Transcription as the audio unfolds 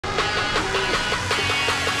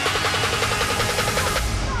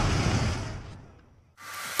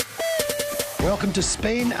Welcome to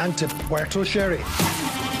Spain and to Puerto Sherry,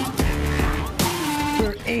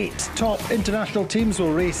 where 8 top international teams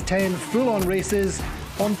will race 10 full-on races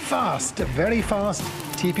on fast, very fast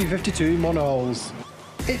TP52 monohulls.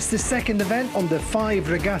 It's the second event on the 5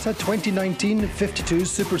 Regatta 2019 52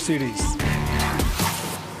 Super Series.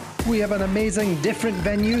 We have an amazing different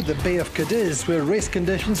venue, the Bay of Cadiz, where race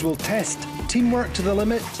conditions will test teamwork to the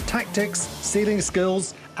limit, tactics, sailing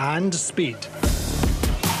skills and speed.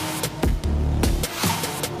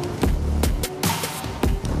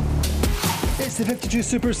 It's the 52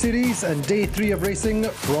 Super Series and day 3 of racing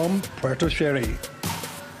from Puerto Sherry.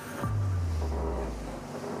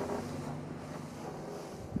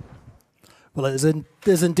 Well, it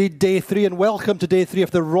is indeed day 3, and welcome to day 3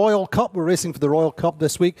 of the Royal Cup. We're racing for the Royal Cup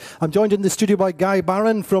this week. I'm joined in the studio by Guy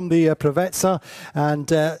Barron from the Prevezza,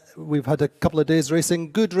 and we've had a couple of days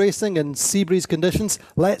racing, good racing in sea breeze conditions.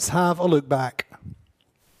 Let's have a look back.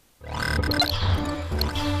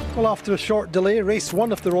 Well, after a short delay, race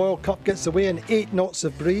 1 of the Royal Cup gets away in 8 knots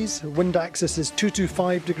of breeze. Wind axis is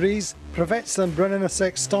 225 degrees. Prevezza and Brunello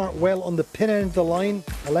start well on the pin end of the line.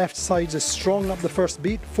 The left side is strong up the first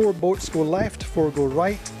beat. 4 boats go left, 4 go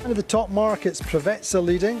right. And at the top mark, it's Prevezza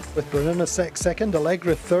leading, with Brunello second,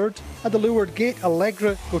 Allegra third. At the leeward gate,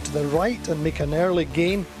 Allegra go to the right and make an early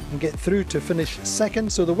gain and get through to finish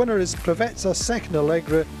second. So the winner is Prevezza, second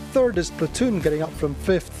Allegra, third is Platoon, getting up from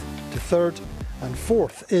 5th to 3rd. And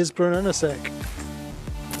 4th is Brunello.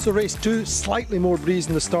 So race 2, slightly more breeze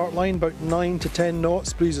in the start line, about 9 to 10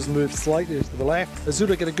 knots. Breeze has moved slightly to the left.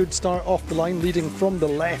 Azura get a good start off the line, leading from the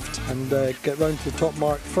left and get round to the top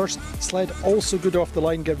mark first. Sled also good off the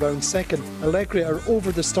line, get round second. Allegra are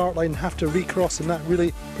over the start line, have to recross, and that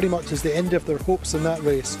really pretty much is the end of their hopes in that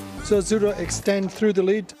race. So Azura extend through the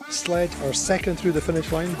lead. Sled are second through the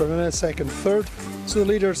finish line, Brunello second, third. So the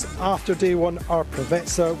leaders after day 1 are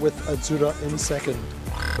Prevezza with Azura in second.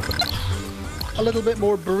 A little bit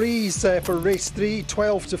more breeze for race 3,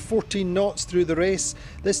 12 to 14 knots through the race.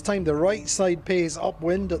 This time the right side pays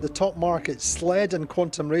upwind. At the top mark it's Sled and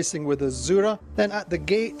Quantum Racing with Azura. Then at the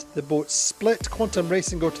gate the boats split. Quantum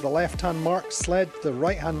Racing go to the left hand mark, Sled the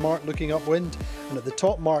right hand mark looking upwind. And at the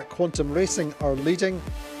top mark Quantum Racing are leading.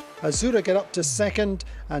 Azura get up to second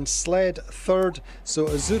and Sled third. So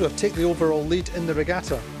Azura take the overall lead in the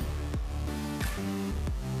regatta.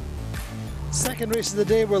 Second race of the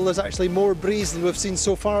day, well, there's actually more breeze than we've seen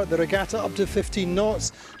so far at the regatta, up to 15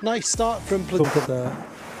 knots. Nice start from Platoon.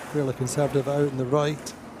 Fairly conservative out in the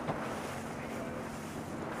right.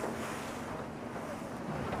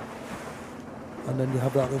 And then you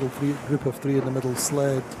have that little group of 3 in the middle,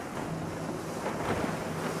 Sled,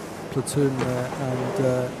 Platoon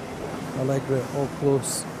and Allegra all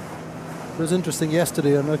close. It was interesting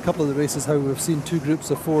yesterday on a couple of the races how we've seen 2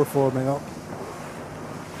 groups of 4 forming up.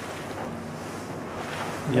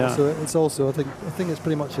 Yeah. So it's also, I think it's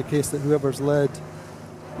pretty much the case that whoever's led,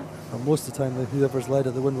 or most of the time, whoever's led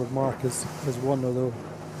at the windward mark has won, although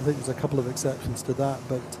I think there's a couple of exceptions to that.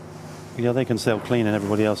 But yeah, they can sail clean and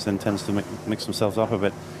everybody else then tends to mix themselves up a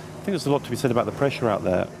bit. I think there's a lot to be said about the pressure out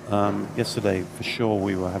there. Yesterday, for sure,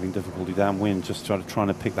 we were having difficulty downwind, just trying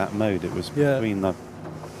to pick that mode. It was between the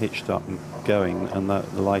hitched up and going and the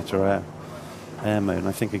lighter air mode. And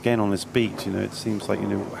I think, again, on this beat, it seems like,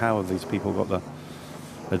 how have these people got the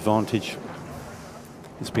advantage?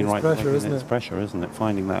 It's been right pressure, isn't it? It's pressure, isn't it?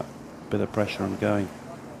 Finding that bit of pressure and going,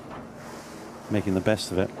 making the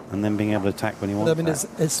best of it, and then being able to attack when you want. I mean,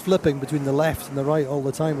 it's flipping between the left and the right all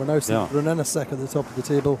the time. We're now seeing Brunello at the top of the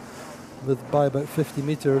table by about 50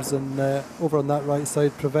 metres, and over on that right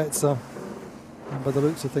side, Prevezza, and by the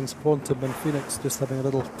looks of things, Quantum and Phoenix just having a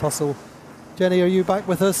little tussle. Jenny, are you back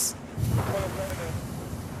with us?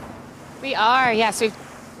 We are, yes. We've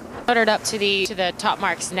motored up to the top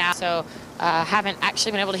marks now, so haven't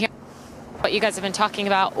actually been able to hear what you guys have been talking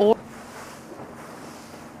about or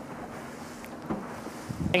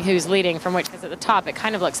who's leading from which, because at the top it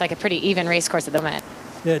kind of looks like a pretty even race course at the moment.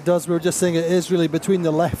 Yeah, it does. We were just saying it is really between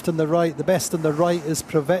the left and the right. The best on the right is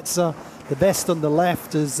Prevezza, the best on the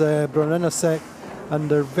left is Brunello, and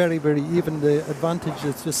they're very, very even. The advantage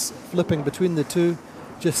is just flipping between the two.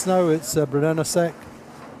 Just now it's Brunello,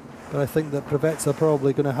 but I think that Prevezza are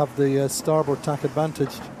probably going to have the starboard tack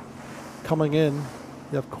advantage coming in.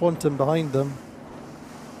 You have Quantum behind them.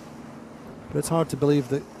 But it's hard to believe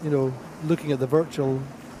that, looking at the virtual,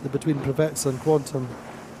 between Prevezza and Quantum,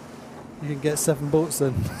 you can get 7 boats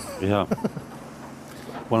in. Yeah.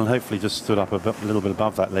 Well, and hopefully just stood up a little bit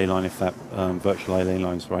above that ley line if that virtual ley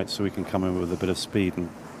line's right, so we can come in with a bit of speed and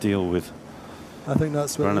deal with. I think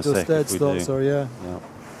that's what those Stead's thoughts are, yeah.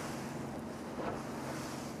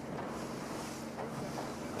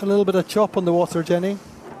 a little bit of chop on the water, Jenny?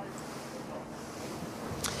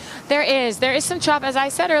 There is some chop. As I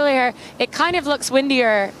said earlier, it kind of looks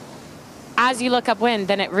windier as you look upwind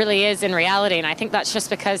than it really is in reality. And I think that's just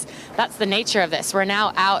because that's the nature of this. We're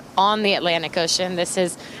now out on the Atlantic Ocean. This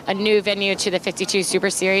is a new venue to the 52 Super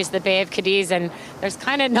Series, the Bay of Cadiz, and there's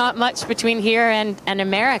kind of not much between here and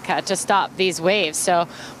America to stop these waves. So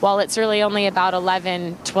while it's really only about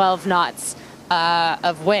 11, 12 knots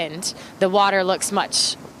of wind, the water looks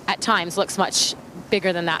at times looks much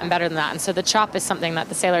bigger than that and better than that. And so the chop is something that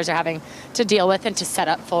the sailors are having to deal with and to set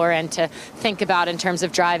up for and to think about in terms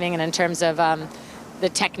of driving and in terms of the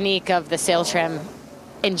technique of the sail trim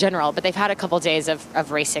in general. But they've had a couple days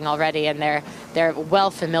of racing already, and they're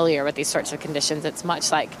well familiar with these sorts of conditions. It's much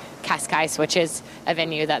like Cascais, which is a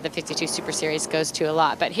venue that the 52 Super Series goes to a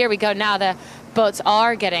lot. But here we go now. The boats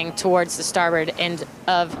are getting towards the starboard end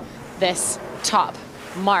of this top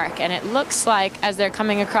mark, and it looks like as they're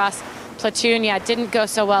coming across Platoon, yeah, didn't go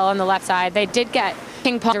so well on the left side. They did get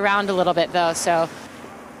ping-ponged around a little bit, though, so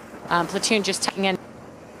Platoon just tucking in.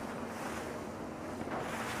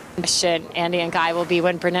 Andy and Guy will be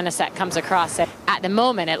when Brunello comes across it. At the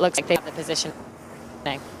moment, it looks like they have the position.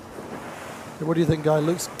 What do you think, Guy?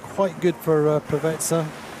 Looks quite good for Provezza.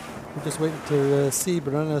 We're just waiting to see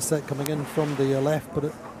Brunello coming in from the left,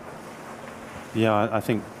 but yeah, I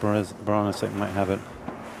think Brunello might have it,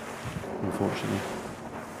 unfortunately.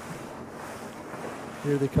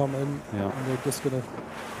 Here they come in, yeah. And they're just going to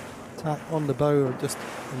tack on the bow or just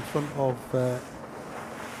in front of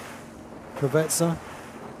Provezza.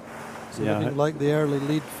 So yeah, looking like the early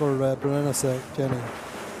lead for Brunello, Jenny.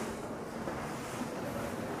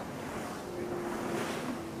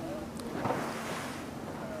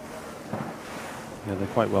 Yeah, they're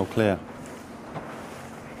quite well clear.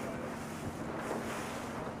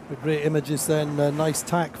 The great images then, nice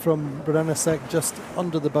tack from Brunello just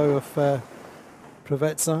under the bow of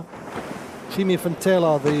Provezza. Chimi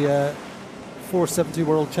Fontella, the 470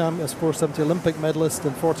 world champion, 470 Olympic medalist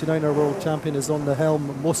and 49er world champion, is on the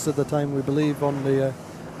helm most of the time, we believe, on the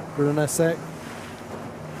Brunello.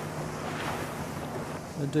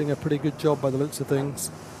 And doing a pretty good job by the looks of things.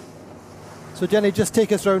 So Jenny, just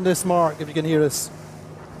take us round this mark if you can hear us.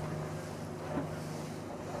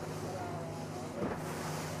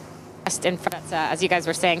 In front, as you guys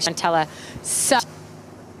were saying, Fontella, such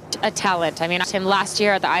a talent. I mean, him last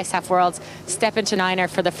year at the ISAF Worlds, step into niner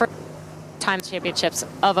for the first time championships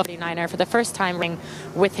of a 49er for the first time ring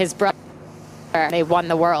with his brother. They won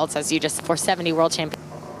the Worlds, as you just 470 world champion.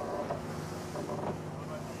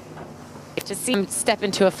 To see him step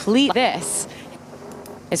into a fleet like this,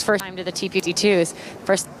 his first time to the TP52s,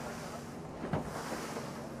 first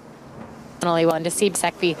one, to see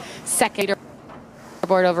Sekvi second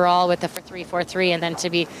board overall with the 3-4-3, and then to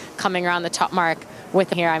be coming around the top mark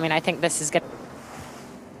with here. I mean, I think this is good.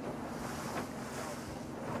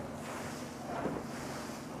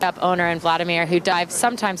 Up owner and Vladimir, who dives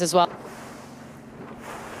sometimes as well.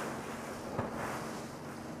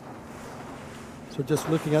 So just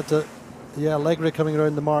looking at the Allegri coming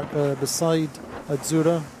around the mark beside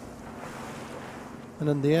Azzurra, and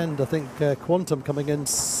in the end I think Quantum coming in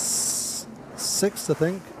sixth, I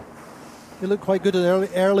think. They look quite good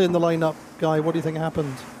early in the lineup, Guy. What do you think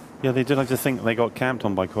happened? Yeah, they did like to think they got camped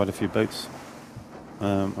on by quite a few boats,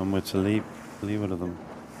 and were to leave of them,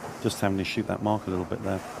 just having to shoot that mark a little bit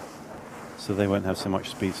there, so they won't have so much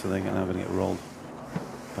speed, so they're now going to get rolled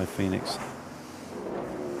by Phoenix.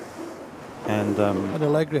 And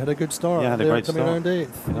Allegri had a good start. Yeah, had a great coming start. around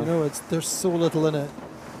eighth. Yeah. You know, there's so little in it.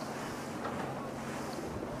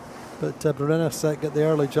 But Brunello get the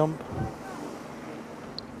early jump.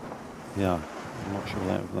 Yeah, I'm not sure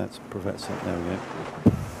that's Provezza. There we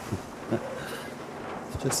go.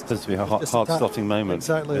 It's just supposed to be a heart-stopping moment.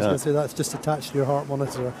 Exactly, yeah. I was going to say that's just attached to your heart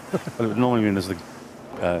monitor. Well, it would normally mean there's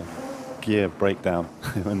the gear breakdown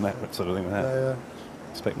when that sort of thing would happen. Yeah.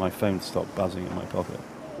 Expect my phone to stop buzzing in my pocket.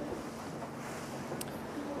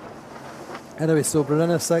 Anyway, so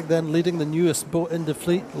Brunello then leading the newest boat in the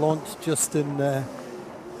fleet, launched just in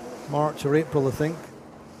March or April, I think.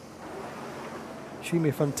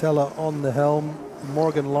 Chimi Fontella on the helm,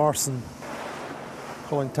 Morgan Larson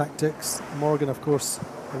calling tactics. Morgan, of course,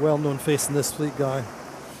 a well-known face in this fleet, Guy.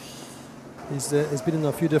 He's been in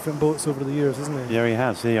a few different boats over the years, hasn't he? Yeah, he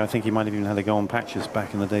has. Yeah, I think he might have even had a go on patches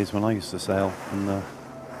back in the days when I used to sail. And,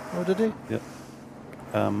 oh, did he? Yep.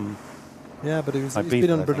 Yeah, but he's been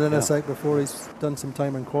on Brunello before. He's done some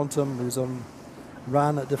time in Quantum. He was on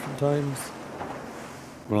RAN at different times.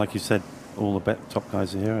 Well, like you said, all the top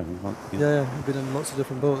guys are here. And, yeah, he's been in lots of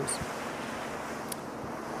different boats.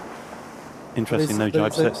 Interesting no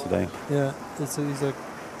jibe sets today. Yeah, he's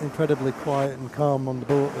incredibly quiet and calm on the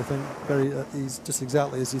boat. I think he's just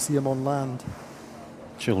exactly as you see him on land.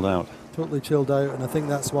 Chilled out. Totally chilled out, and I think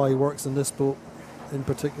that's why he works in this boat in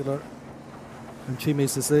particular. And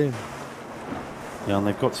Chimi's the same. Yeah, and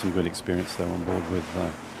they've got some good experience there on board with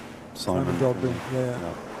Simon. Dogby,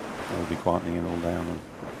 yeah. They'll be quietening it all down and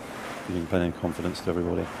giving plenty of confidence to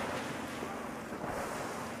everybody.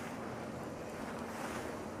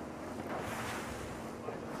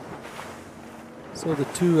 So the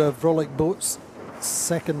two Vrolic boats,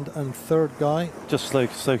 second and third guy. Just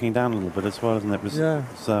soaking down a little bit as well, isn't it? It was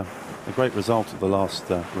a great result at the last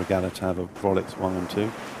regatta to have a Vrolics 1 and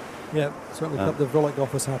 2. Yeah, certainly kept the Vrolic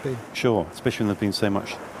office happy. Sure, especially when there's been so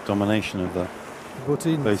much domination of the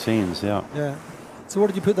Boatines, yeah. So what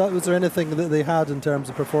did you put that? Was there anything that they had in terms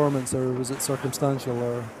of performance, or was it circumstantial,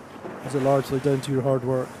 or was it largely down to your hard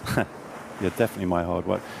work? Yeah, definitely my hard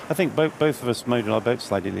work. I think both of us moded our boats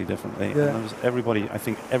slightly differently. Yeah. And I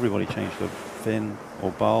think everybody changed the fin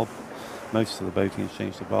or bulb. Most of the boatings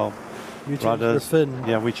changed the bulb. You changed your fin?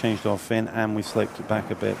 Yeah, we changed our fin and we sloped it back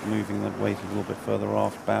a bit, moving the weight a little bit further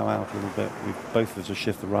off, bow out a little bit. Both of us have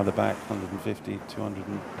shifted the rudder back 150,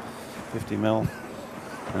 250 mil.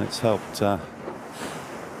 And it's helped. I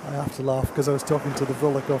have to laugh because I was talking to the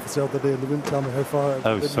Vrolic office the other day and they wouldn't tell me how far.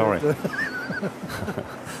 Sorry.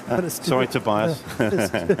 Sorry, Tobias.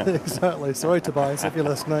 Exactly. Sorry, Tobias, if you're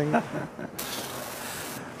listening.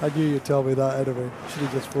 I knew you'd tell me that anyway. Should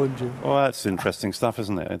have just phoned you. Well, that's interesting stuff,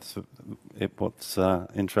 isn't it? What's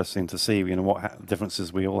interesting to see, what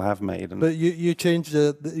differences we all have made. But you changed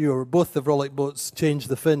both the Vrolic boats changed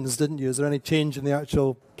the fins, didn't you? Is there any change in the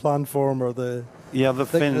actual plan form or the? Yeah, the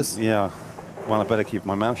fins. Yeah. Well, I better keep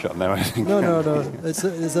my mouth shut now, I think. No. Is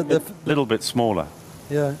it the little bit smaller?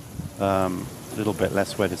 Yeah. A little bit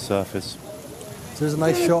less wetted surface. So there's a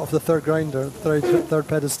nice shot of the third grinder, third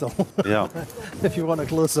pedestal. Yeah. If you want a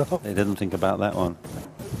close up. They didn't think about that one.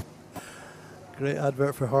 Great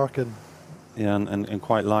advert for Harkin. Yeah, and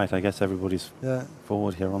quite light. I guess everybody's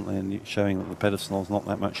forward here, aren't they? And showing that the pedestal's not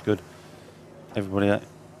that much good. Everybody,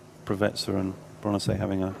 Provetza and Brunasek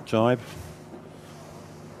having a jibe.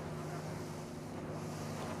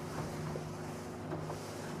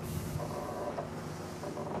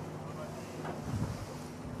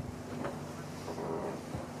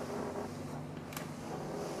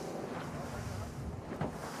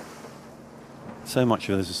 So much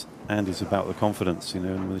of this, Andy's about the confidence,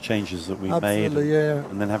 and with the changes that we made,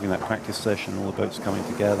 and then having that practice session, all the boats coming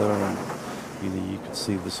together, and you could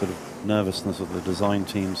see the sort of nervousness of the design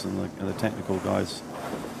teams and the technical guys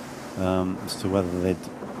as to whether they'd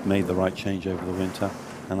made the right change over the winter.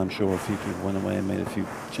 And I'm sure a few people went away and made a few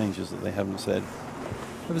changes that they haven't said.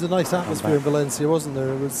 It was a nice atmosphere in Valencia, wasn't there?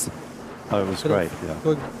 It was. Oh, it was great. Yeah.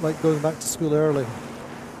 Going back to school early.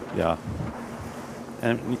 Yeah.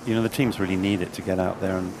 And the teams really need it to get out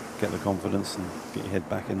there and get the confidence and get your head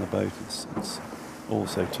back in the boat. It's all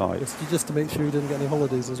so tight. Just to make sure you didn't get any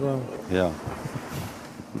holidays as well. Yeah.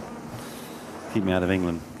 Keep me out of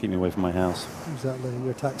England. Keep me away from my house. Exactly.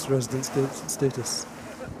 Your tax resident status.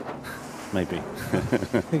 Maybe.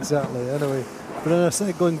 Exactly. Anyway,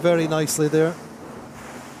 Brunasek going very nicely there.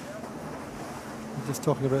 Just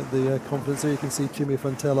talking about the confidence there, you can see Chimi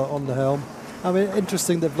Fontella on the helm. I mean,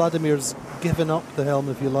 interesting that Vladimir's given up the helm,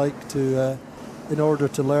 if you like, in order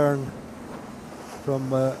to learn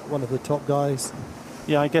from one of the top guys.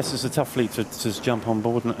 Yeah, I guess it's a tough fleet to just jump on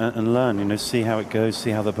board and learn, see how it goes,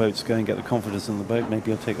 see how the boat's going, get the confidence in the boat.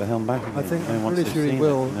 Maybe he'll take the helm back again. I think I'm pretty sure he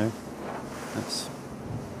will. That's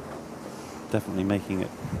definitely making it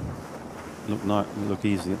look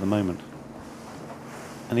easy at the moment.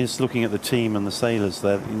 And he's looking at the team and the sailors.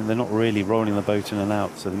 They're not really rolling the boat in and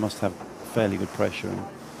out, so they must have fairly good pressure and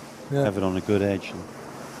have it on a good edge and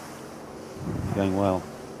going well.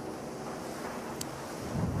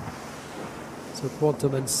 So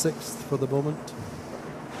Quantum in 6th for the moment.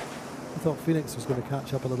 I thought Phoenix was going to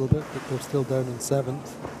catch up a little bit, but they're still down in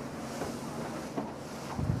 7th.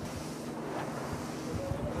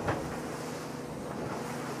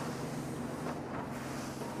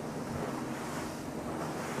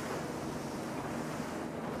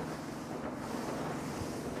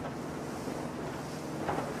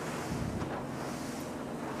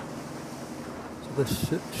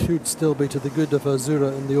 This should still be to the good of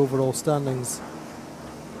Azura in the overall standings.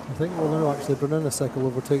 I think, well, no, actually, Brunasek will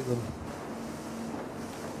overtake them.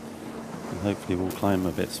 And hopefully we'll climb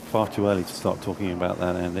a bit. It's far too early to start talking about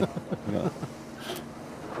that, Andy.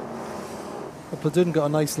 The platoon got a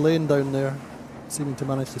nice lane down there, seeming to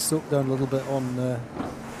manage to soak down a little bit on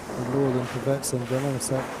lower than Provetza and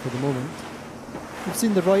Brunasek for the moment. We've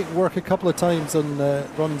seen the right work a couple of times on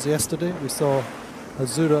runs yesterday. We saw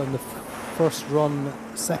Azura in the first run,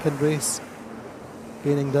 second race,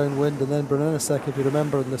 gaining downwind, and then Brunelesek, if you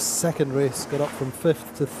remember, in the second race, got up from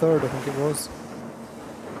 5th to 3rd, I think it was,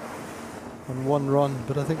 on one run.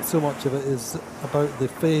 But I think so much of it is about the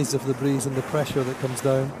phase of the breeze and the pressure that comes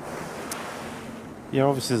down. Yeah,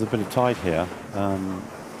 obviously there's a bit of tide here,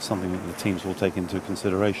 something that the teams will take into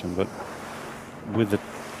consideration, but with the...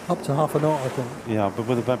 Up to half a knot, I think. Yeah, but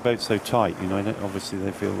with the boat so tight, you know, obviously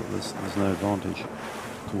they feel that there's no advantage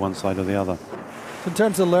to one side or the other. In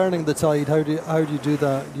terms of learning the tide, how do you do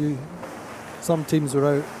that? Some teams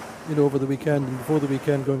were out, you know, over the weekend and before the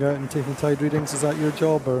weekend going out and taking tide readings. Is that your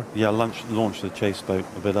job, or? Yeah, launch the chase boat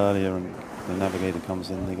a bit earlier, and the navigator comes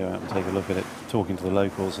in. They go out and take a look at it, talking to the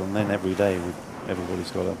locals, and then every day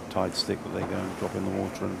everybody's got a tide stick that they go and drop in the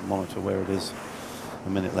water and monitor where it is a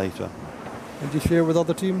minute later. And do you share with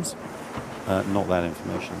other teams? Not that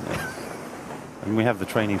information. Yeah. And we have the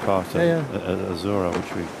training part at Azura,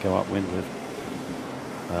 which we go upwind with.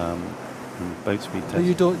 And boat speed test. So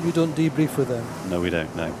you don't debrief with them? No, we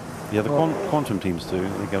don't. No. Yeah, the quantum teams do.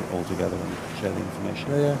 They get all together and share the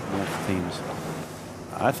information. Amongst the teams.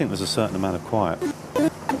 I think there's a certain amount of quiet.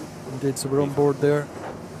 Indeed. So we're on board there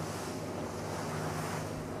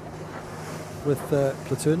with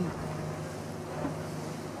Platoon.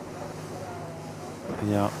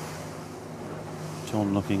 Yeah.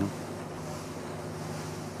 John looking.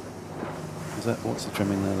 Is that what's the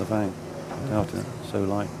trimming there? The vang. I doubt it. So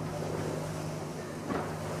light.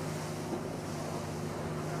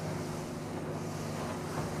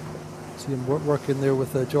 See him working there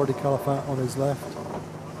with Jordi Calafat on his left.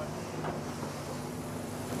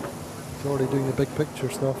 Jordi doing the big picture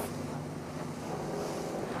stuff.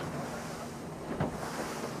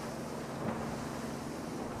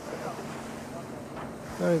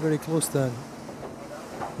 Very, very close then.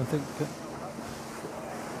 I think.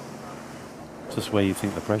 Just where you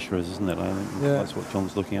think the pressure is, isn't it? I think that's what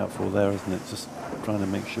John's looking out for there, isn't it? Just trying to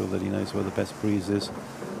make sure that he knows where the best breeze is.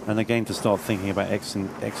 And again, to start thinking about exiting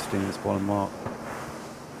this bottom mark.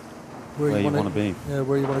 Where you want to be. Yeah,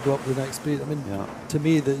 where you want to go up to the next speed. I mean, to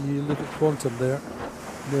me, that you look at Quantum there,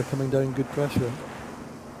 and they're coming down good pressure.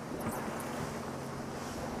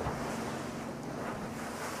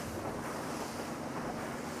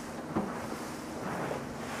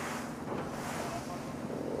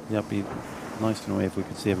 Yeah, it'd be nice in a way if we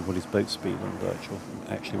could see everybody's boat speed on virtual,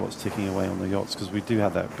 actually what's ticking away on the yachts, because we do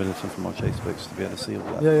have that ability from our chase boats to be able to see all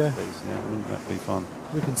that. Wouldn't that be fun?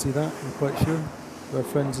 We can see that, I'm quite sure. Our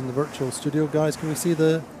friends in the virtual studio. Guys, can we see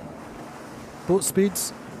the boat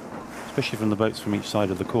speeds? Especially from the boats from each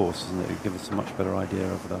side of the course, isn't it? It gives us a much better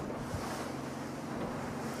idea of that.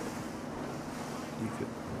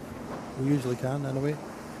 We usually can, anyway.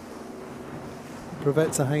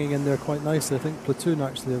 Brevettes are hanging in there quite nicely. I think Platoon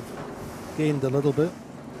actually have gained a little bit.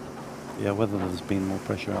 Yeah, whether there's been more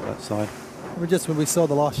pressure out that side. I mean, just when we saw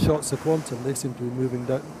the last shots of Quantum, they seem to be moving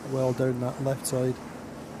well down that left side.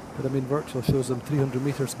 But I mean, virtual shows them 300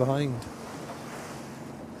 metres behind.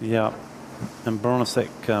 Yeah, and Brunelesek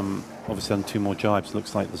obviously on 2 more jibes.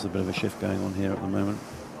 Looks like there's a bit of a shift going on here at the moment.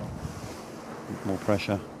 More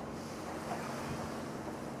pressure.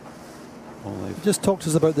 Just talk to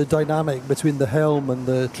us about the dynamic between the helm and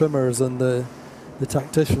the trimmers and the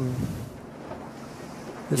tactician.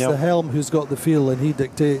 It's the helm who's got the feel, and he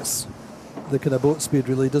dictates the kind of boat speed,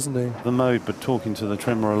 really, doesn't he? The mode, but talking to the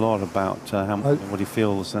trimmer a lot about what he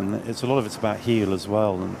feels, and a lot of it's about heel as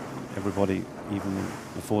well, and everybody, even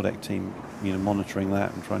the foredeck team, you know, monitoring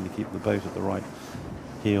that and trying to keep the boat at the right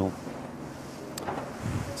heel.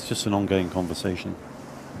 It's just an ongoing conversation,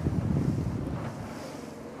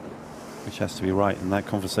 which has to be right, and that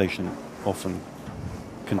conversation often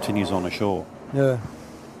continues on ashore. Yeah.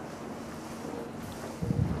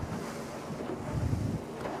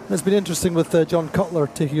 It's been interesting with John Cutler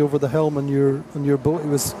taking over the helm on your boat. He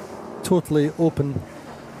was totally open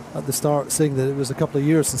at the start, saying that it was a couple of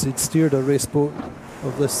years since he'd steered a race boat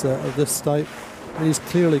of this type. And he's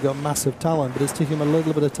clearly got massive talent, but it's taking him a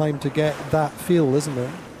little bit of time to get that feel, isn't it?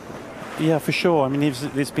 Yeah, for sure. I mean,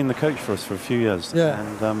 he's been the coach for us for a few years. Yeah.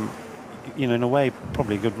 And you know, in a way,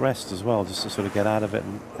 probably a good rest as well, just to sort of get out of it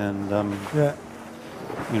and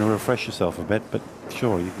you know, refresh yourself a bit. But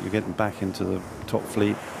sure, you're getting back into the top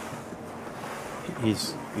fleet.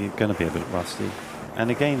 He's going to be a bit rusty.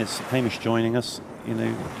 And again, it's Hamish joining us. You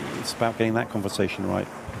know, it's about getting that conversation right.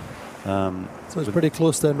 So it's pretty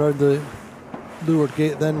close then round the leeward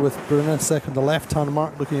gate then, with Brunelesek on the left-hand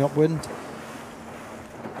mark looking upwind.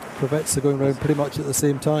 Brevettes are going round pretty much at the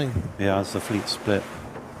same time. Yeah, as the fleet split.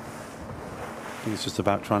 I think it's just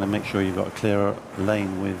about trying to make sure you've got a clearer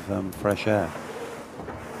lane with fresh air.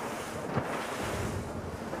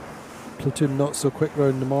 platoon not so quick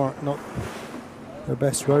round the mark, not their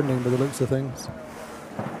best rounding by the looks of things.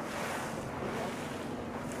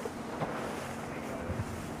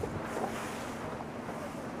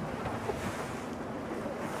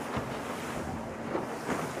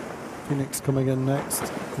 Phoenix coming in next,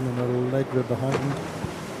 and then a leg rib behind.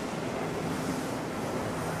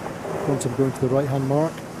 Quantum going to the right hand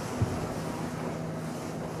mark.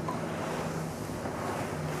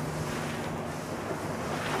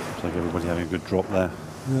 Looks like everybody having a good drop there.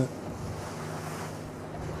 Yeah.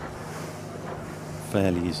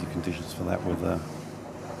 Fairly easy conditions for that with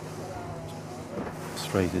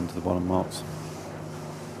straight into the bottom marks.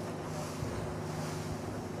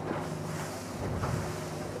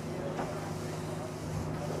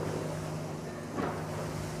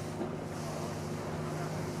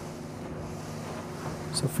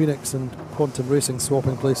 So Phoenix and Quantum Racing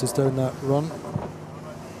swapping places down that run.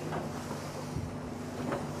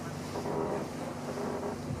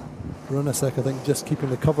 Runasek, I think, just keeping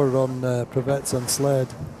the cover on Privetz and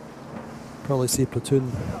Sled. Probably see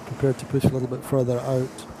Platoon prepared to push a little bit further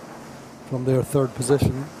out from their third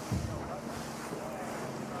position.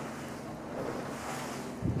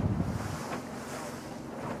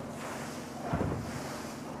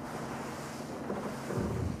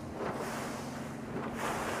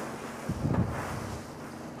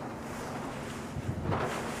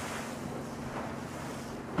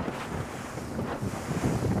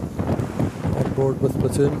 With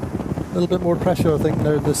Platoon. A little bit more pressure, I think,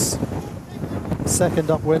 now this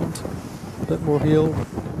second upwind. A bit more heel,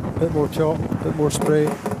 a bit more chop, a bit more spray.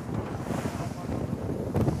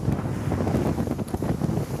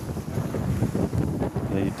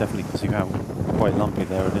 Yeah, you definitely can see how quite lumpy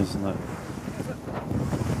there it is, isn't it?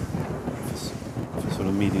 For sort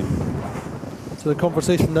of medium. So the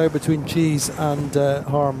conversation now between Cheese and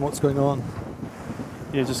Harm, what's going on?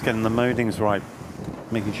 Yeah, just getting the modings right,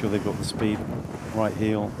 making sure they've got the speed. Right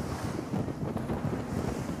heel.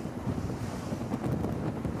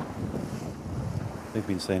 They've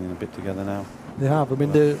been sailing a bit together now. They have. I mean,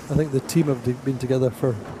 I think the team have been together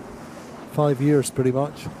for 5 years pretty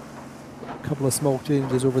much. A couple of small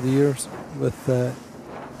changes over the years with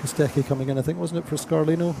Kostecki coming in, I think, wasn't it, for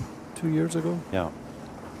Scarlino 2 years ago? Yeah.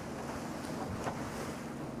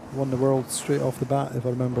 Won the world straight off the bat, if I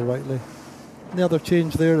remember rightly. And the other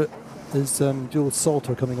change there is Jules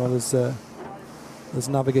Salter coming on as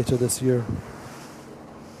navigator this year.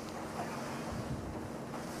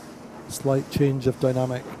 Slight change of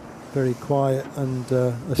dynamic. Very quiet and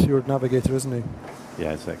assured navigator, isn't he?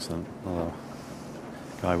 Yeah, it's excellent.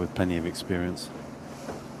 Guy with plenty of experience.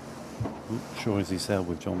 I'm sure has he sailed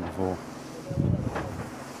with John before?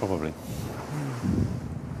 Probably.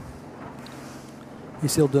 He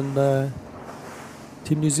sailed in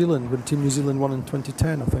Team New Zealand when Team New Zealand won in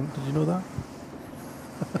 2010, I think. Did you know that?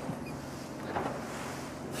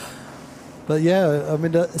 But yeah, I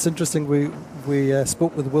mean, it's interesting. We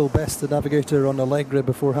spoke with Will Best, the navigator, on a leg rib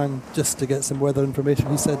beforehand just to get some weather information.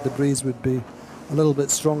 He said the breeze would be a little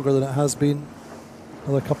bit stronger than it has been.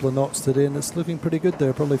 Another couple of knots today, and it's looking pretty good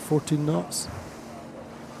there, probably 14 knots.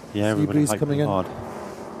 Yeah, sea everybody breeze coming in. hard.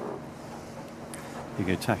 You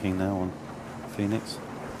go tacking now on Phoenix.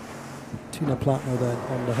 Tina Plattner then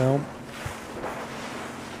on the helm.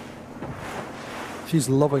 She's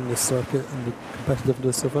loving this circuit and the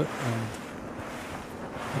competitiveness of it, and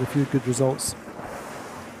had a few good results.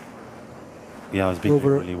 Yeah, I was beating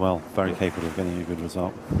really well. Very capable of getting a good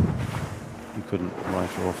result. You couldn't write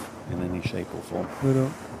her off in any shape or form.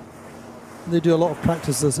 No. They do a lot of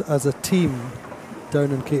practice as a team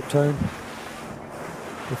down in Cape Town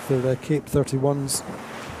with their Cape 31s.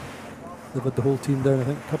 They've had the whole team down, I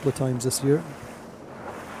think, a couple of times this year.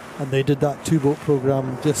 And they did that two-boat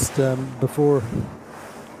program just before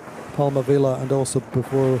Palma Vela and also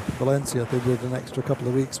before Valencia. They did an extra couple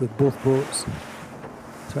of weeks with both boats.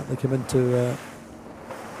 Certainly came into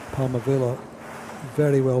Palma Vela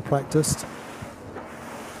very well practiced.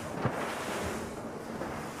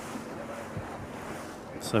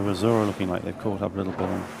 So Azura looking like they've caught up a little bit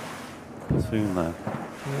on Platoon there.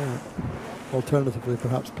 Yeah. Alternatively,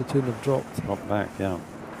 perhaps Platoon have dropped back, yeah.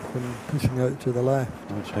 From pushing out to the left.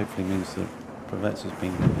 Which hopefully means that Privetz has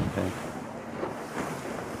been okay.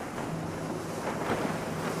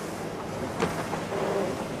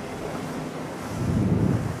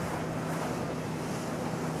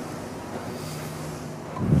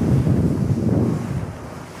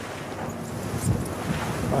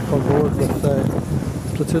 Back on board with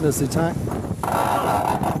Platoon as the attack.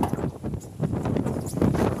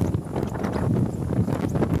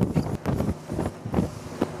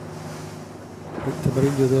 Victor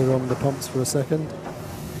Marinho there on the pumps for a second.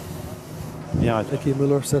 Yeah, Nicky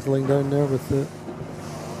Muller settling down there with the...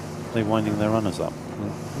 They're winding their runners up.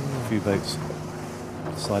 A few boats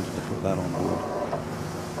decided to put that on board.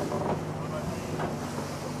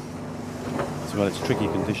 So, well, it's tricky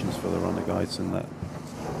conditions for the runner guides in that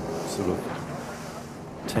sort of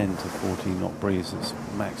 10 to 14 knot breeze. It's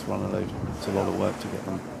max runner load. It's a lot of work to get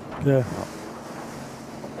them up.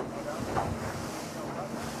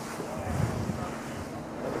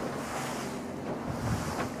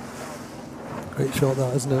 Great shot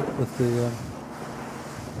that, isn't it, with the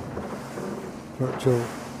virtual,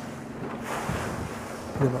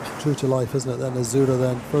 pretty much true to life, isn't it? Then Azura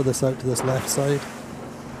then furthest out to this left side.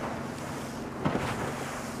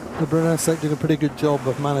 The Brunello doing a pretty good job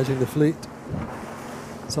of managing the fleet,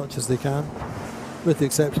 such as they can, with the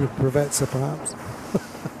exception of Provetsa perhaps.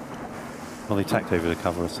 Well, they tacked over to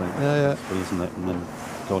cover us, yeah. Well, isn't it? And then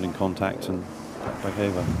got in contact and back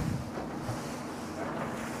over.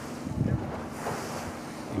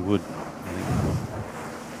 You would, I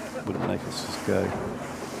think, wouldn't make us just go.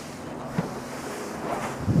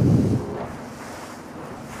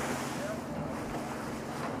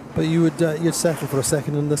 But you would you'd settle for a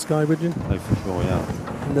second in this guy, would you? Oh, for sure,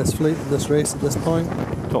 yeah. In this fleet, in this race at this point?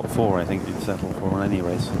 Top 4, I think you'd settle for on any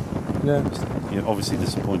race. Yeah. Obviously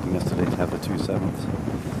disappointing yesterday to have the 2 7ths.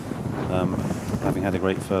 Having had a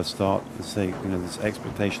great first start, to say, this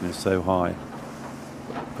expectation is so high.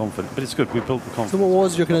 Confident, but it's good. We built the confidence. So what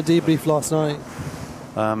was your kind of debrief last night?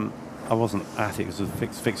 I wasn't at it because I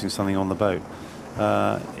was fixing something on the boat.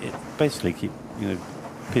 It basically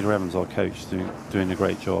Peter Evans, our coach, doing a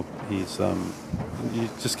great job. He's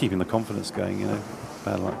just keeping the confidence going.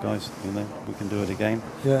 Bad luck, guys. We can do it again.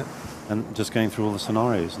 Yeah. And just going through all the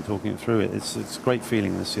scenarios and talking it through it. It's a great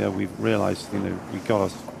feeling this year. We've realised, we got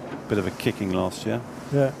a bit of a kicking last year.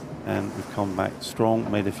 Yeah. And we've come back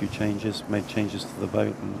strong, made a few changes, made changes to the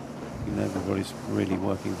boat, and everybody's really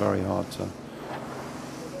working very hard to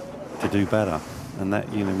do better. And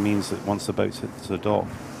that means that once the boat's hit the dock,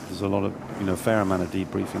 there's a lot of fair amount of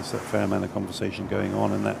debriefing, so a fair amount of conversation going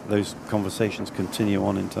on, and that those conversations continue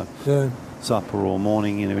on into supper or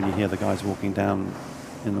morning. When you hear the guys walking down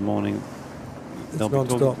in the morning, they'll be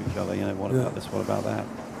talking to each other. What about this? What about that?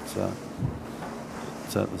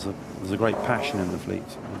 There's a great passion in the fleet.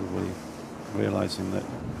 Everybody realising that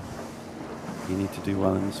you need to do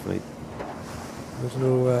well in this fleet. There's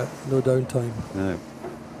no downtime. No,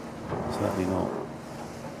 certainly not.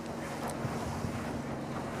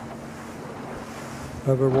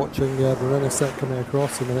 We're watching Brunello set coming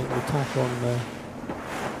across, and I think we'll tack on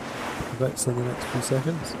Vex in the next few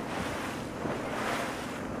seconds.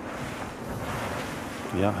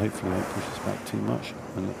 Yeah, hopefully it won't push us back too much.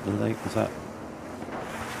 And the lake was that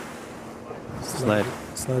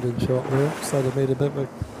sliding shot there. Slide had made a bit of a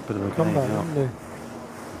comeback, haven't they?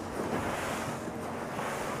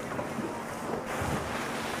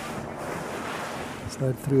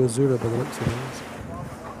 Slide through Azura by the looks of things.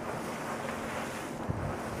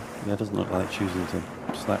 Yeah, it doesn't look like choosing to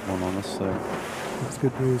slap one on us, so that's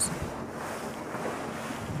good news.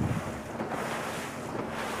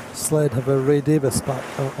 Sled have a Ray Davis back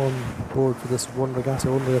on board for this one regatta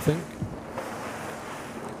only, I think.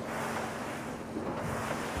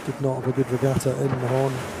 Did not have a good regatta in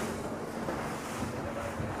Mahon.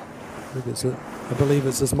 I believe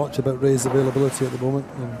it's as much about Ray's availability at the moment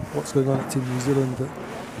and what's going on at Team New Zealand.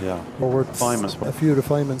 A few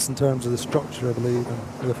refinements in terms of the structure, I believe, and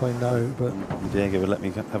we'll find out. But Diego would let me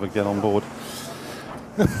have a get on board.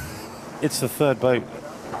 It's the third boat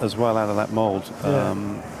as well out of that mould,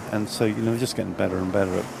 and so we're just getting better and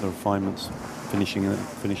better at the refinements, finishing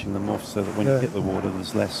them off, so that when you hit the water,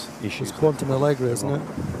 there's less issues. It's Quantum Allegra, isn't it?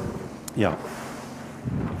 Yeah.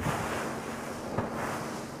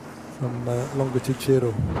 From Longitude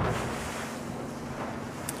Cero.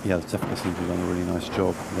 Yeah, they definitely seem to have done a really nice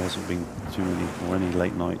job. There hasn't been too many or any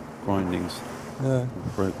late night grindings,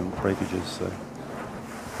 broken breakages. So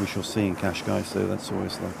we shall see in Cascais. So that's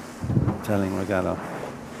always the telling regatta.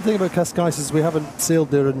 The thing about Cascais is we haven't sailed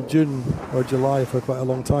there in June or July for quite a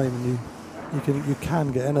long time, and you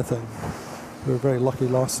can get anything. We were very lucky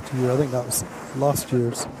last year. I think that was last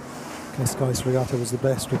year's Cascais regatta was the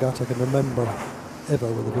best regatta I can remember ever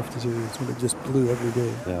with the 50 series, when it just blew every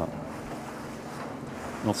day. Yeah.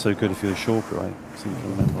 Not so good if you're a shorter, I seem to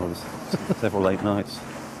remember. Several late nights,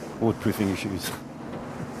 waterproofing issues.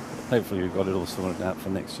 Hopefully we've got it all sorted out for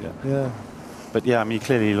next year. Yeah. But yeah, you're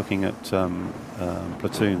clearly looking at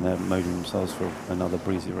Platoon. They're moding themselves for another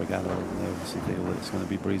breezy regatta, and they obviously feel that it's going to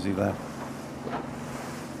be breezy there.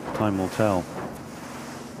 Time will tell.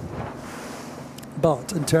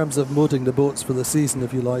 But in terms of moding the boats for the season,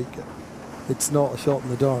 if you like, it's not a shot in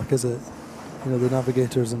the dark, is it? the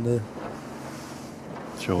navigators and the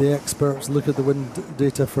Sure. the experts look at the wind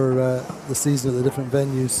data for the season at the different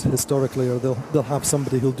venues historically, or they'll have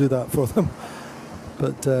somebody who'll do that for them.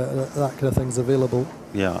 But that kind of thing's available.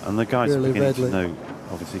 Yeah, and the guys are Really beginning to readily. know,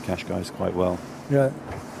 obviously, Cash guys quite well. Yeah.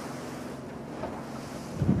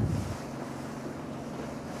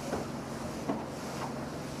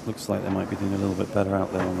 Looks like they might be doing a little bit better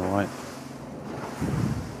out there on the right.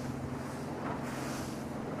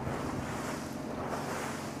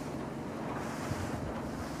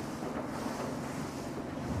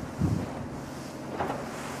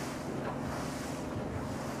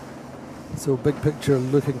 So big picture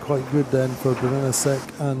looking quite good then for Brunellesec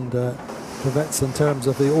and Pevets in terms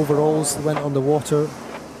of the overalls. Went on the water.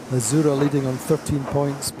 Azura leading on 13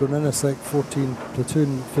 points. Brunellesec 14,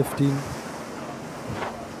 Platoon 15.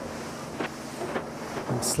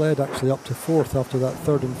 And Sled actually up to 4th after that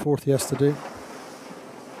 3rd and 4th yesterday.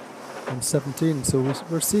 And 17. So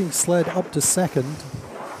we're seeing Sled up to 2nd.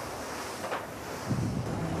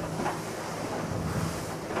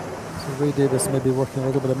 Ray Davis may be working a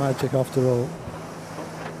little bit of magic after all.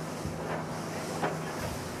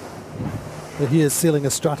 But he is sailing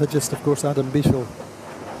a strategist, of course, Adam Bichel,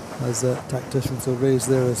 as a tactician, so Ray's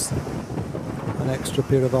there as an extra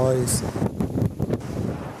pair of eyes.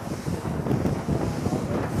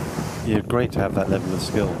 Yeah, great to have that level of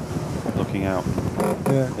skill, looking out,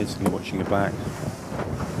 Yeah. basically watching your back,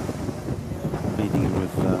 feeding you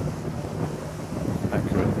with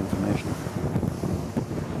accurate information.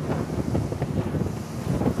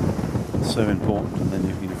 So important, and then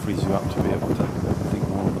it frees you up to be able to think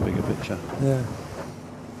more of the bigger picture. Yeah.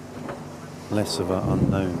 Less of an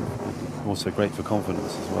unknown. Also great for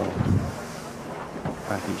confidence as well.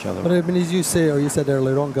 Back each other. But I mean, as you say, or you said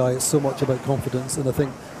earlier on, Guy, it's so much about confidence, and I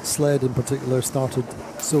think Sled in particular started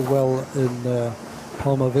so well in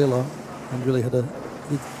Palma Vela and really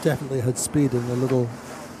he definitely had speed in a little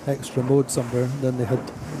extra mode somewhere. Then they had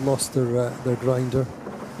lost their grinder.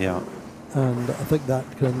 Yeah. And I think that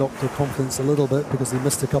kind of knocked their confidence a little bit because they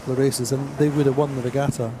missed a couple of races and they would have won the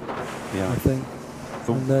regatta, Yeah. I think.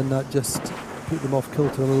 Cool. And then that just put them off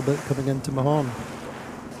kilter a little bit coming into Mahon.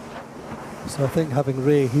 So I think having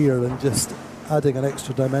Ray here and just adding an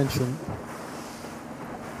extra dimension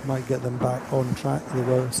might get them back on track. They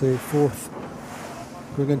were, say, 4th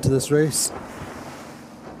going into this race.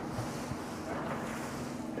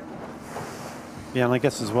 Yeah, and I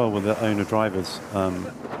guess as well with the owner drivers,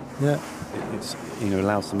 Yeah. it's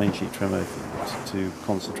allows the main sheet trimmer to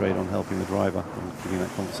concentrate on helping the driver and keeping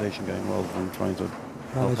that conversation going rather than trying to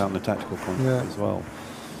help out in the tactical point as well.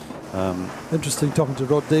 Interesting talking to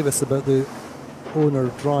Rod Davis about the owner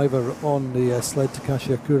driver on the sled to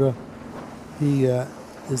Kashiakura. He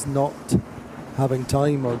is not having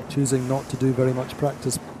time or choosing not to do very much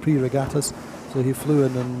practice pre-regattas, so he flew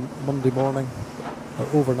in on Monday morning or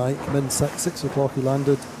overnight, came in 6 o'clock, he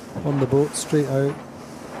landed on the boat straight out,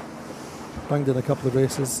 banged in a couple of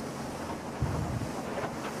races.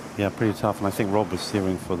 Yeah, pretty tough, and I think Rob was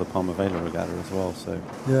steering for the Palma Vela regatta as well, so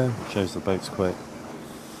Yeah. it shows the boat's quick.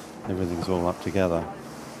 Everything's all up together.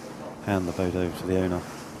 Hand the boat over to the owner.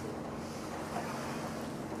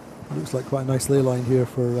 Looks like quite a nice ley line here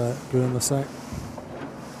for Brunellesec.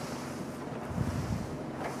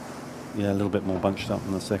 Yeah, a little bit more bunched up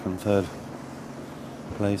in the second, third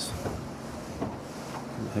place.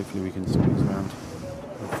 And hopefully we can squeeze around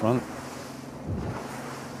the front.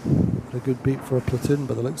 A good beat for a platoon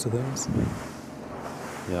by the looks of things.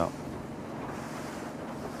 Yeah.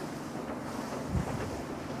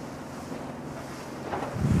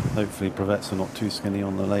 Hopefully Brevets are not too skinny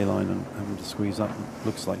on the ley line and having to squeeze up.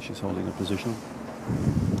 Looks like she's holding a position.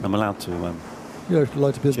 I'm allowed to You're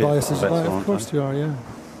allowed to be as cheer biased as you Brevets, like, of aren't course I? you are, yeah.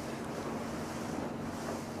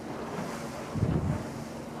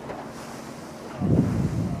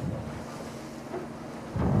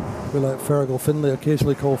 We like Fergal Finlay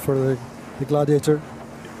occasionally call for the Gladiator.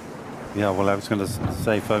 Yeah, well, I was going to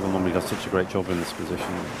say Fergal normally does such a great job in this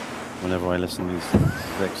position. Whenever I listen, he's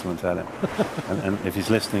excellent at it. and if he's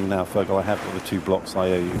listening now, Fergal, I have got the 2 blocks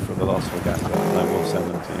I owe you for the last regatta, and I will send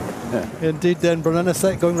them to you. Yeah. Indeed, then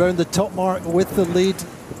Brunellesec going round the top mark with the lead,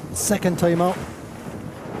 second time up.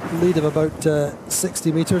 Lead of about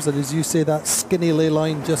 60 metres, and as you say, that skinny ley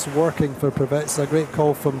line just working for Prevets. A great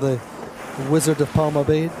call from the Wizard of Palma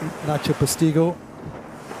Bay, Nacho Postigo.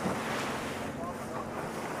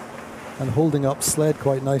 And holding up Sled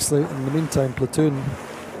quite nicely. In the meantime, Platoon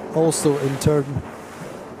also in turn.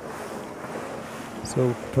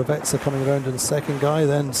 So Prevets are coming around in second, Guy.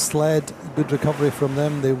 Then Sled, good recovery from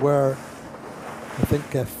them. They were, I think,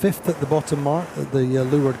 5th at the bottom mark at the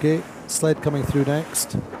leeward gate. Sled coming through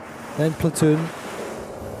next. then Platoon,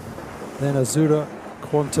 then Azura,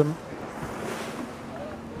 Quantum,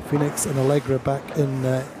 Phoenix and Allegra back in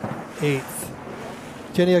 8th.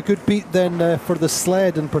 Jenny, a good beat then for the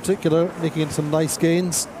sled in particular, making some nice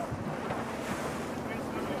gains.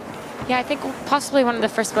 Yeah, I think possibly one of the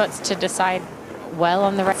first boats to decide well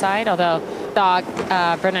on the right side, although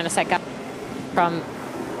Brennan Asset got from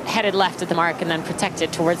headed left at the mark and then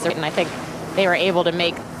protected towards the right, and I think they were able to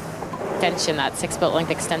make extension, that 6-boat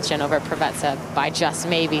length extension over Preveza by just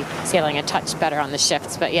maybe sailing a touch better on the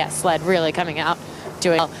shifts. But yeah, sled really coming out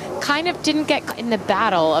doing well. Kind of didn't get in the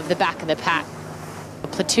battle of the back of the pack.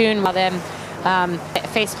 Platoon while them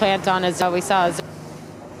face plant on, as we saw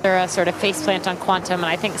Azura sort of face plant on Quantum, and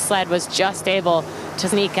I think sled was just able to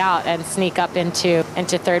sneak out and sneak up into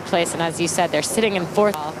 3rd place. And as you said, they're sitting in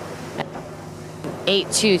 4th,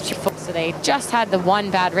 8-2, so they just had the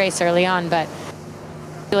one bad race early on, but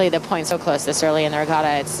really the points so close this early in the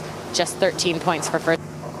regatta. It's just 13 points for first,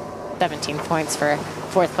 17 points for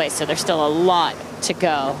 4th place, so there's still a lot to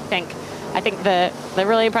go. I think the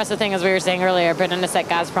really impressive thing, as we were saying earlier, Brennan Asset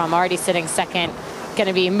Gazprom already sitting 2nd, going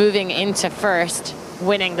to be moving into 1st,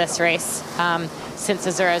 winning this race since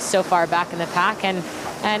Azura is so far back in the pack, and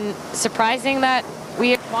surprising that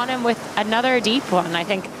we want him with another deep one. I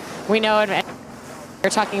think we know, and we're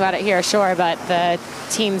talking about it here, sure, but the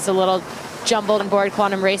team's a little jumbled on board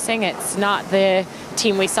Quantum Racing. It's not the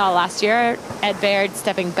team we saw last year. Ed Baird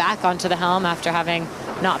stepping back onto the helm after having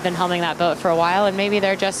not been helming that boat for a while, and maybe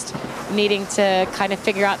they're just needing to kind of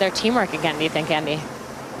figure out their teamwork again, do you think, Andy?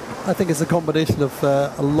 I think it's a combination of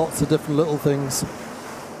lots of different little things.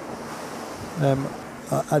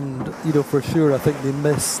 And, you know, for sure, I think they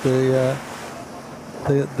miss the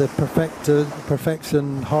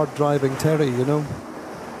perfection, hard driving Terry, you know.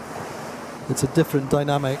 It's a different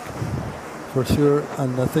dynamic, for sure,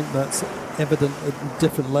 and I think that's evident at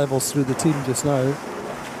different levels through the team just now,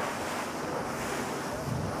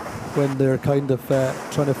 when they're kind of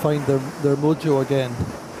trying to find their mojo again.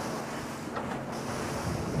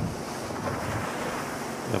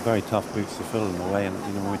 They're very tough boots to fill in a way, and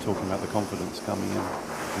you know, when we're talking about the confidence coming in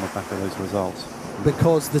on the back of those results.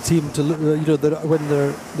 Because the team, you know, when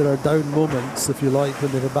there are down moments, if you like,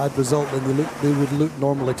 when they have a bad result, then they would look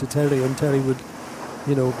normally to Terry, and Terry would,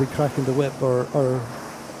 you know, be cracking the whip or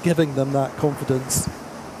giving them that confidence.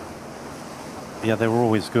 Yeah, they were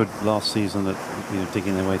always good last season at, you know,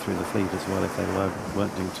 digging their way through the fleet as well. If they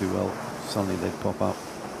weren't doing too well, suddenly they'd pop up.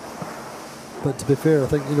 But to be fair, I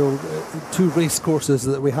think, you know, 2 race courses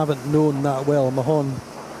that we haven't known that well. Mahon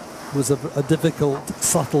was a difficult,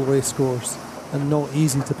 subtle race course and not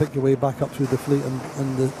easy to pick your way back up through the fleet,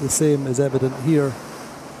 and the same is evident here,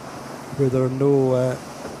 where there are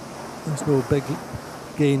there's no big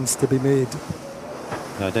gains to be made.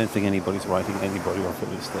 No, I don't think anybody's writing anybody off at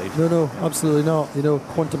this stage. No, absolutely not. You know,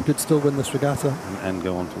 Quantum could still win this regatta and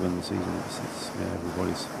go on to win the season. It's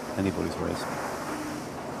anybody's race.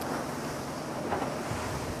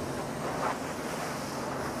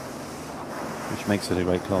 Which makes it a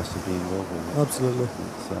great class to be involved in. Absolutely.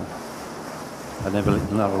 I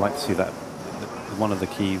never like to see that. One of the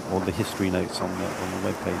key, or the history notes on the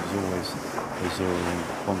webpage is always Azura and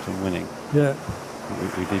Quantum winning. Yeah.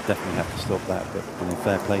 We did definitely have to stop that, but you know,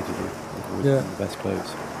 fair play to them. They've the best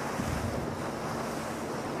boats.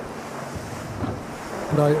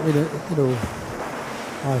 But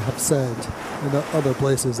I have said in other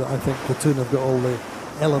places that I think Platoon have got all the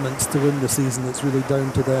elements to win the season. It's really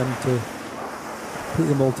down to them to put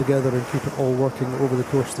them all together and keep it all working over the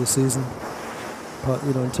course of the season. But,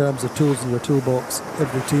 you know, in terms of tools in your toolbox,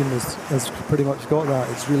 every team has pretty much got that.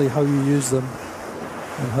 It's really how you use them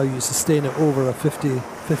and how you sustain it over a 50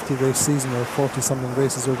 race season, or 40 something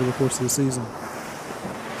races over the course of the season.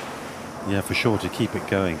 Yeah, for sure, to keep it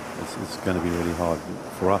going, it's going to be really hard.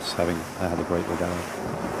 For us, having had a great regatta,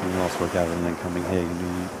 in the last regatta, and then coming here, you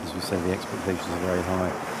know, as you say, the expectations are very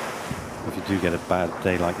high. If you do get a bad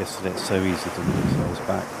day like yesterday, it's so easy to move yourselves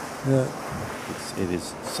back. Yeah. It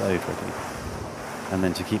is so tricky. And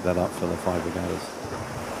then to keep that up for the 5 regattas.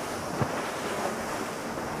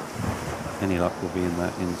 Any luck will be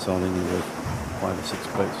in Sardinia with 5 or 6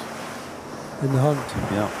 boats. In the hunt.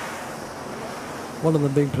 Yeah. One of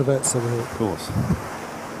them being Preveza, I hope. Of course.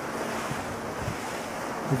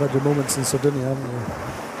 You've had your moments in Sardinia, haven't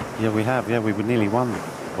you? Yeah, we have. Yeah, we nearly won.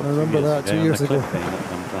 I remember that 2 years ago.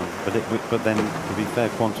 But then, to be fair,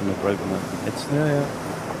 Quantum had broken it. Yeah.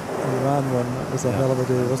 The Iran one, that was a hell of a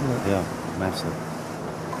day, wasn't it? Yeah, massive.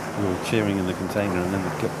 We were cheering in the container, and then the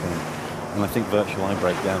clip came. And I think virtual eye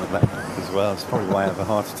broke down at that point as well. It's probably why I have a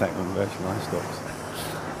heart attack when virtual eye stops.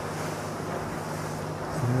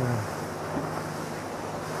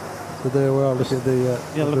 So there we are, look at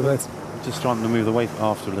the rest. Just trying to move the weight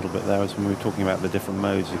after a little bit there, as when we were talking about the different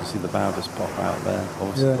modes. You can see the bow just pop out there.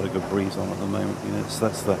 Obviously, got a good breeze on at the moment. You know, so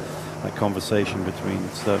that's that conversation between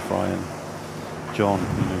Stir Fry and John.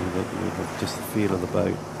 You know, just the feel of the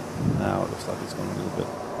boat. Now it looks like it's gone a little bit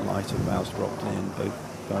lighter. The bow's dropped in. Both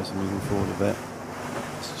guys are moving forward a bit.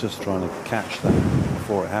 It's just trying to catch that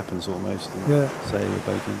before it happens almost, and sail your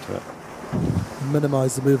boat into it.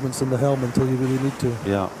 Minimise the movements in the helm until you really need to.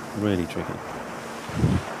 Yeah, really tricky.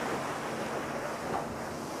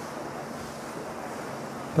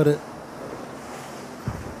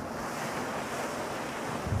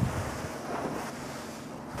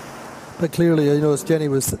 But clearly, you know, as Jenny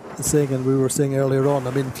was saying and we were saying earlier on,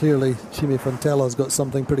 I mean, clearly Shimi Fontella's got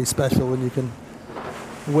something pretty special when you can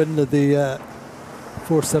win the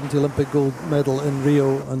 470 Olympic gold medal in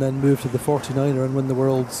Rio and then move to the 49er and win the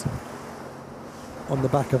Worlds on the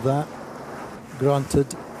back of that.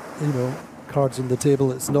 Granted, you know, cards on the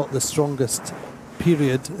table, it's not the strongest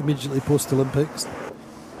period immediately post-Olympics,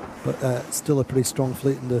 but still a pretty strong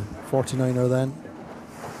fleet in the 49er then,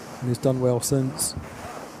 and he's done well since.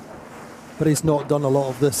 But he's not done a lot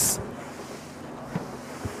of this,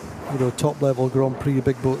 you know, top-level Grand Prix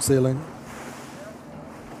big boat sailing.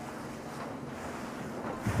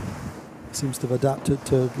 Seems to have adapted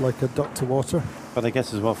to like a duck to water. But I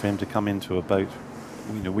guess as well for him to come into a boat,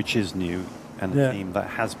 you know, which is new, and a team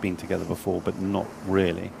that has been together before, but not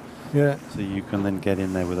really. Yeah. So you can then get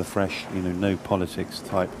in there with a fresh, you know, no politics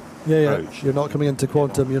type approach. You're not coming into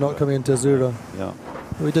Quantum. You're not coming into Azura. Yeah.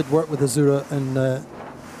 We did work with Azura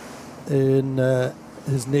in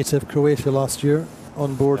his native Croatia last year,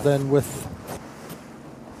 on board then with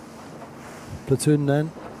Platoon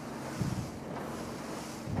then.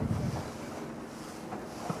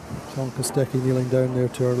 John Kostecki kneeling down there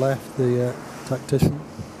to our left, the tactician.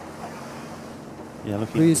 Yeah,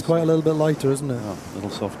 looking. Breeze quite a little bit lighter, isn't it? Yeah, a little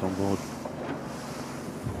soft on board.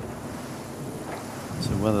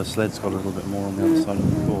 So whether the sled's got a little bit more on the other side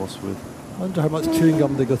of the course with. I wonder how much chewing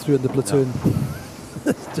gum they go through in the Platoon.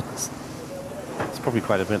 Yeah. It's probably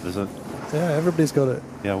quite a bit. Yeah, everybody's got it.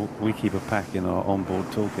 Yeah, we keep a pack in our onboard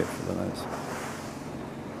toolkit for the lads.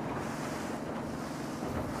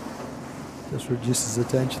 Just reduces the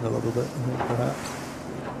tension a little bit, I think, perhaps.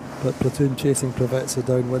 But Platoon chasing Provetsa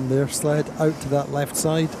downwind there. Sled out to that left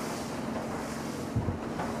side.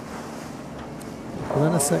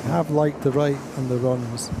 Belenasek have liked the right and the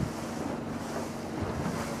runs.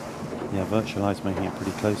 Yeah, Virtualize making it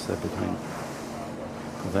pretty close there between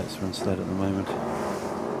Provetsa and Sled at the moment.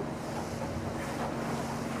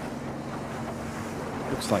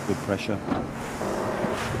 Looks like good pressure.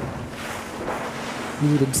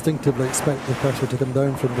 You would instinctively expect the pressure to come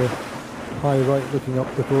down from the high right looking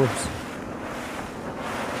up the course.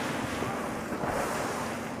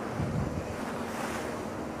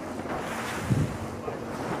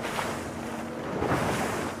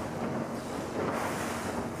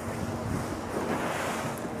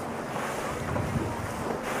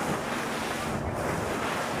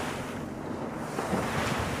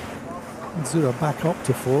 Zura back up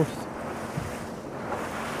to fourth.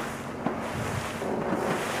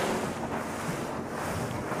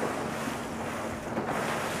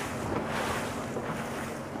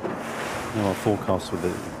 Our forecast with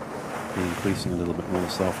it be increasing a little bit more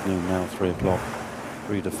this afternoon now, 3 o'clock,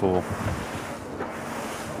 3 to 4.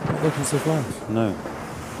 Not looking so flash. No.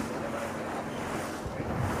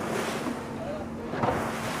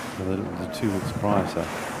 The 2 weeks prior to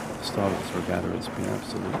the start of this regatta, it's been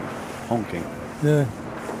absolutely honking. Yeah.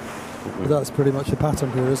 But that's pretty much a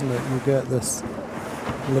pattern here, isn't it? You get this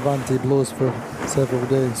Levante blows for several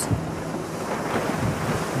days.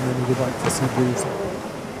 And then you go back to sea breeze.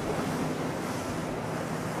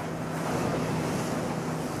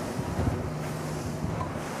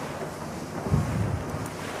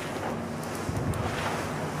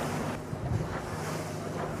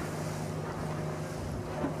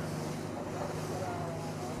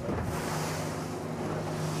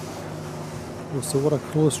 So what a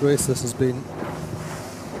close race this has been.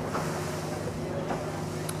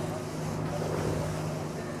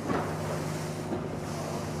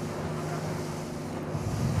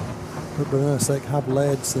 But Belenasek have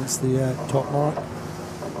led since the top mark.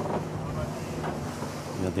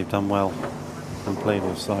 Yeah, they've done well and played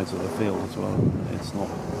all sides of the field as well. It's not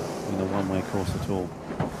been a one-way course at all.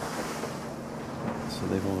 So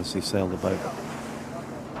they've obviously sailed the boat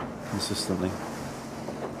consistently.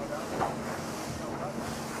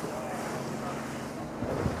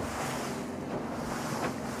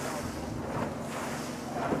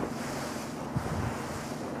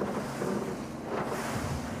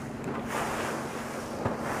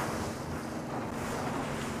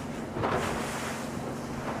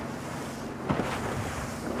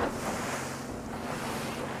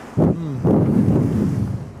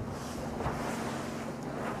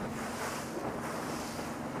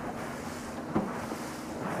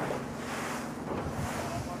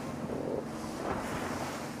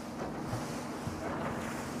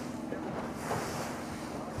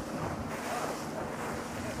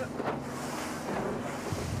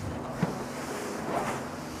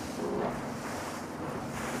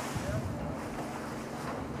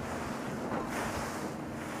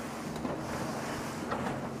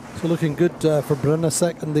 So looking good for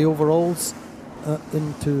Brunasek in the overalls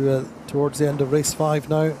into towards the end of race 5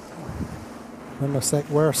 now. Brunasek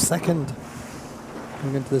were second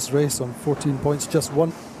going into this race on 14 points, just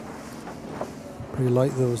one. Pretty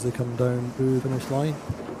light though as they come down through the finish line.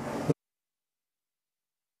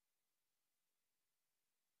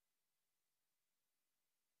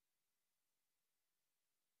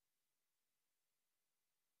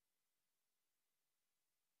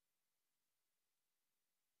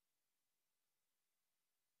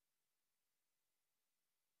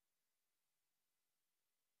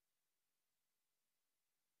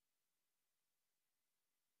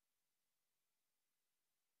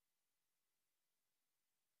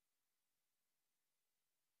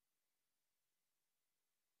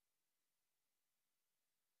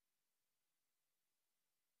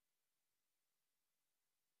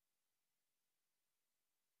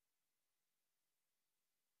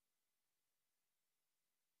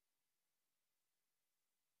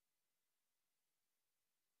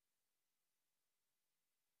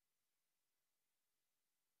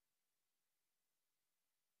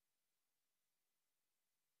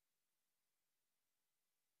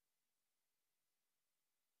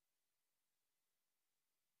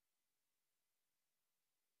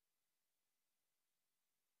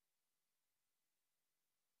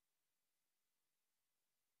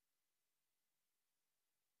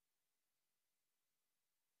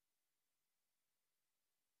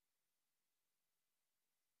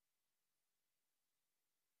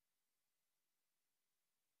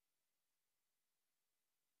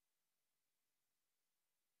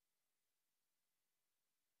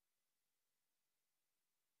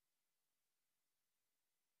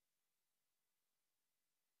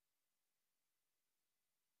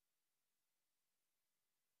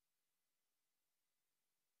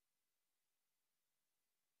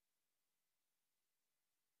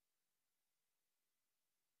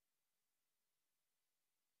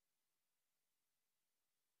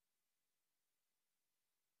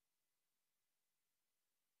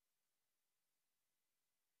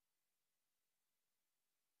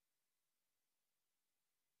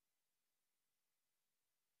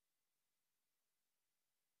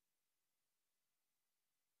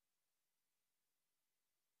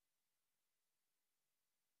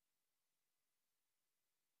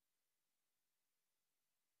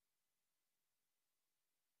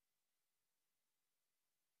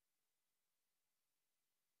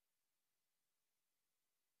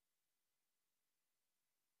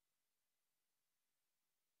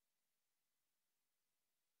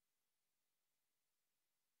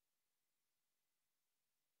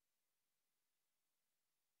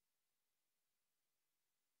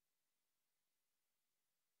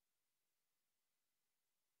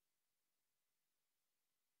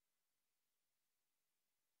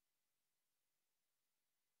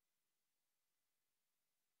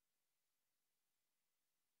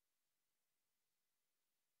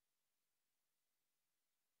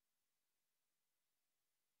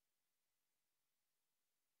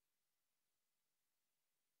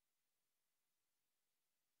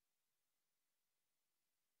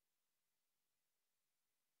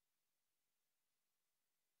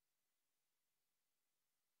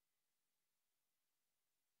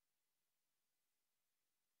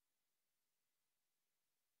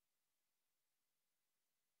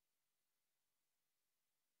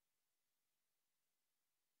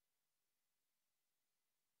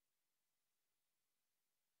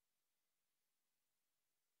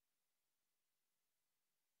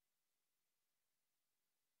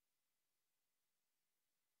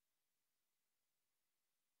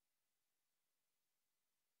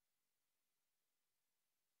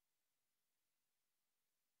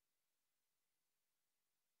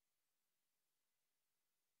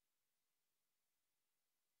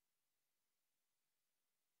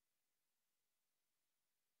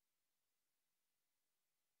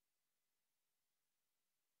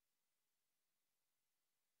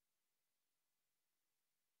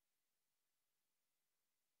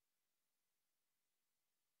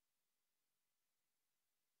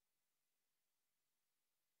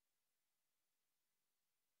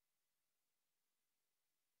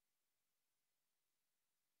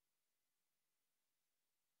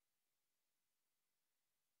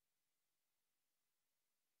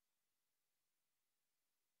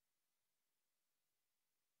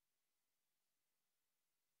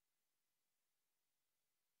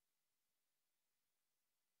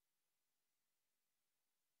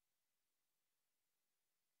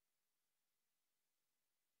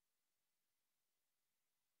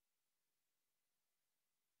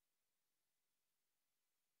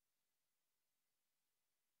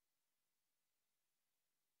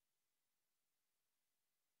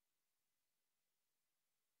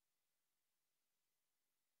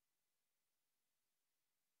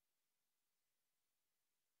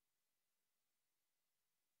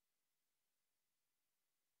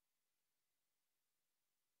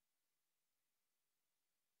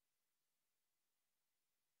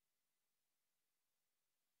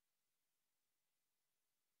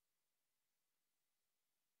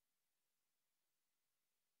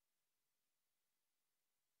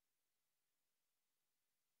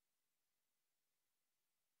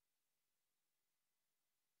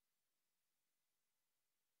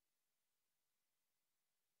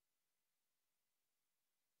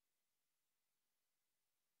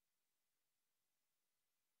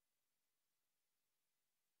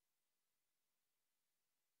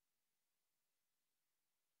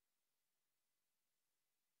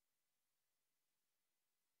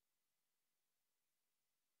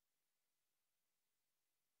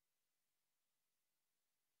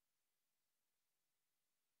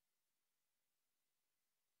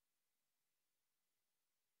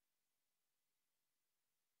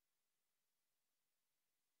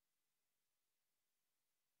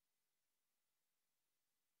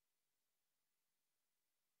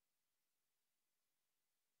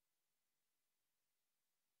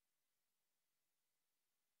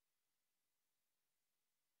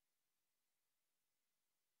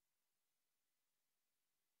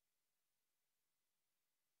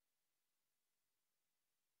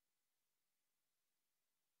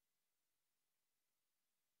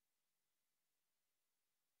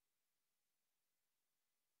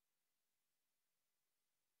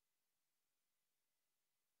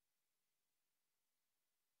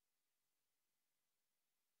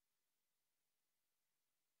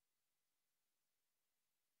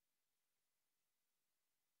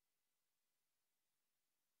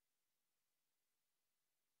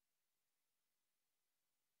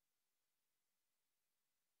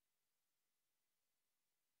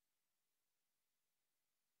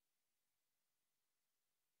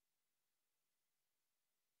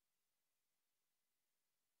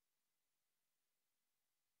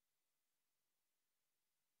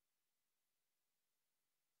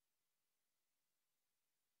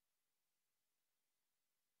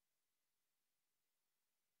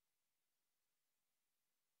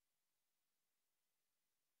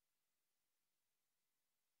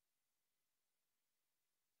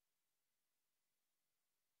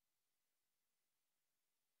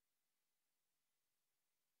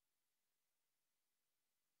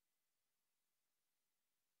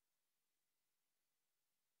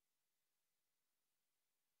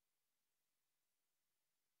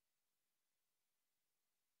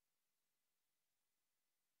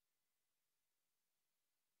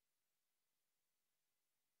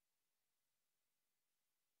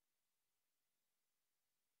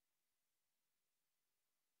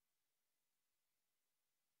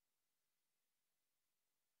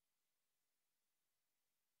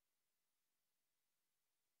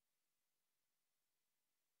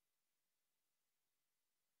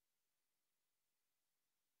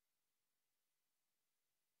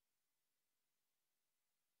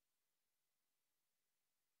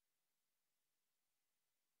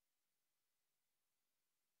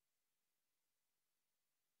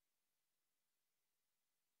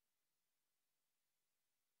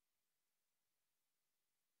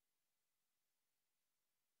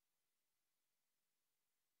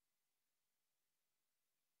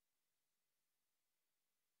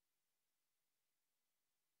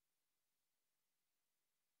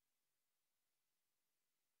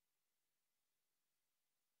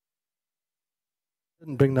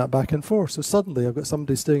 didn't bring that back and forth. So suddenly I've got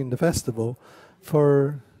somebody staying in the festival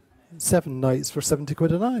for 7 nights for 70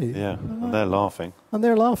 quid a night. Yeah, and they're laughing. And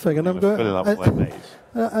they're laughing, and I'm going, filling up their mates.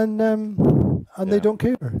 and they don't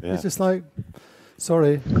care. Yeah. It's just like,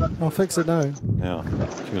 sorry, I'll fix it now. Yeah,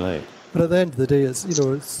 too late. But at the end of the day, it's, you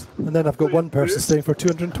know, it's, and then I've got one person staying for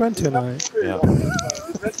 220 a night. Yeah.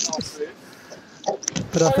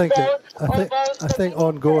 But I think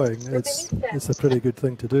ongoing, it's a pretty good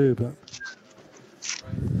thing to do. But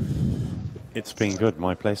It's been good,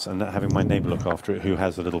 my place, and having my neighbour look after it, who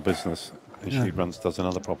has a little business, and she does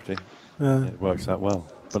another property. It works out well.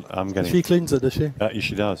 But I'm getting. She cleans it, does she?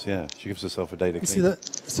 She does, yeah. She gives herself a day to clean.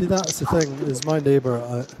 See, that's the thing. Is my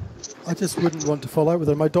neighbour? I just wouldn't want to fall out with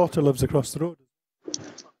her. My daughter lives across the road.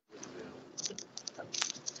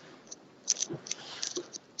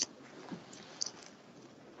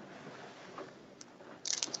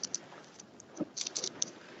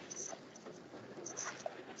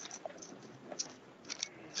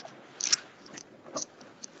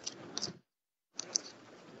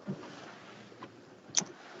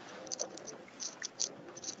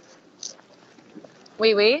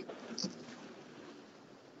 Oui, oui.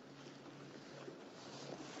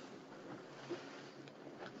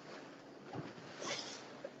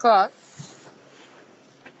 Quoi?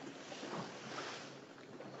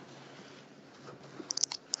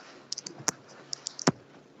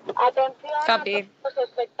 Copy.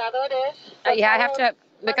 Yeah, I have to,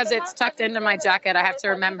 because it's tucked into my jacket, I have to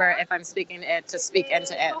remember if I'm speaking it to speak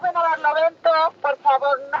into it.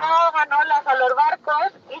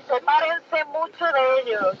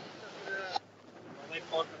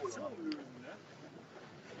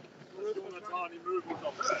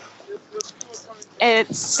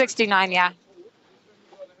 It's 69, yeah.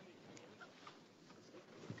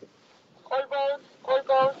 All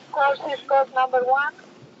goes, course code number 1,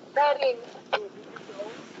 bearing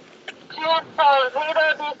 240,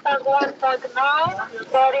 distance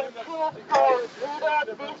 1.9, bearing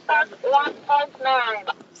 240, distance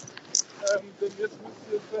 1.9.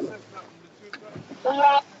 We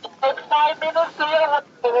have like 5 minutes to have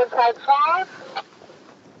inside 5.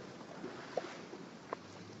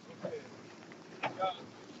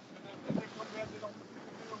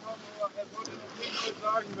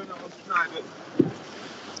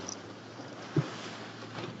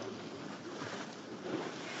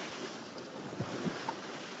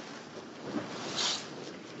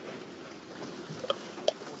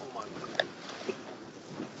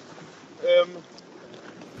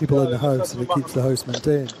 People in the house, and it keeps the house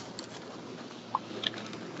maintained.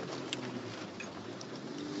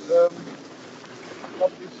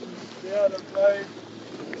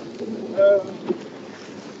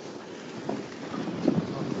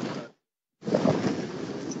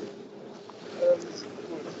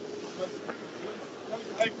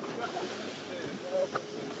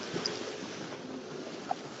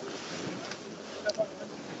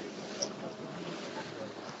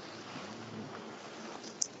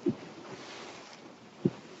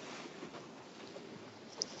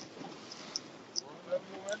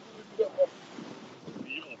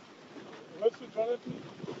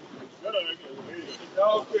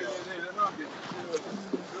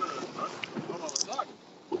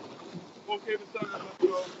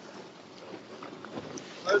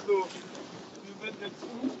 Also, wir sind jetzt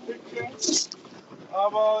Fußpicture,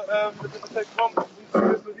 aber mit dem Effekt kommt nicht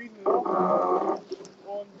so liegen noch.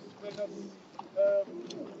 Und wenn das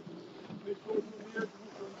nicht funktioniert,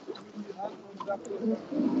 ruft uns die an und sagt uns.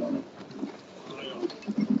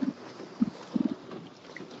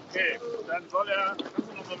 Okay, dann soll er.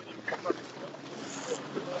 Kannst du nochmal mit ihm quatschen?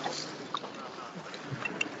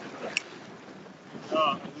 Ja,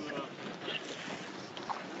 also.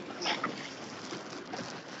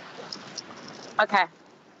 Okay.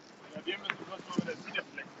 Ja, wir müssen kurz mal mit der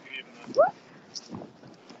Cineflex reden. Ne?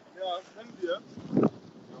 Ja, können wir.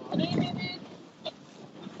 Nee.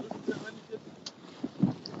 Wenn ich jetzt.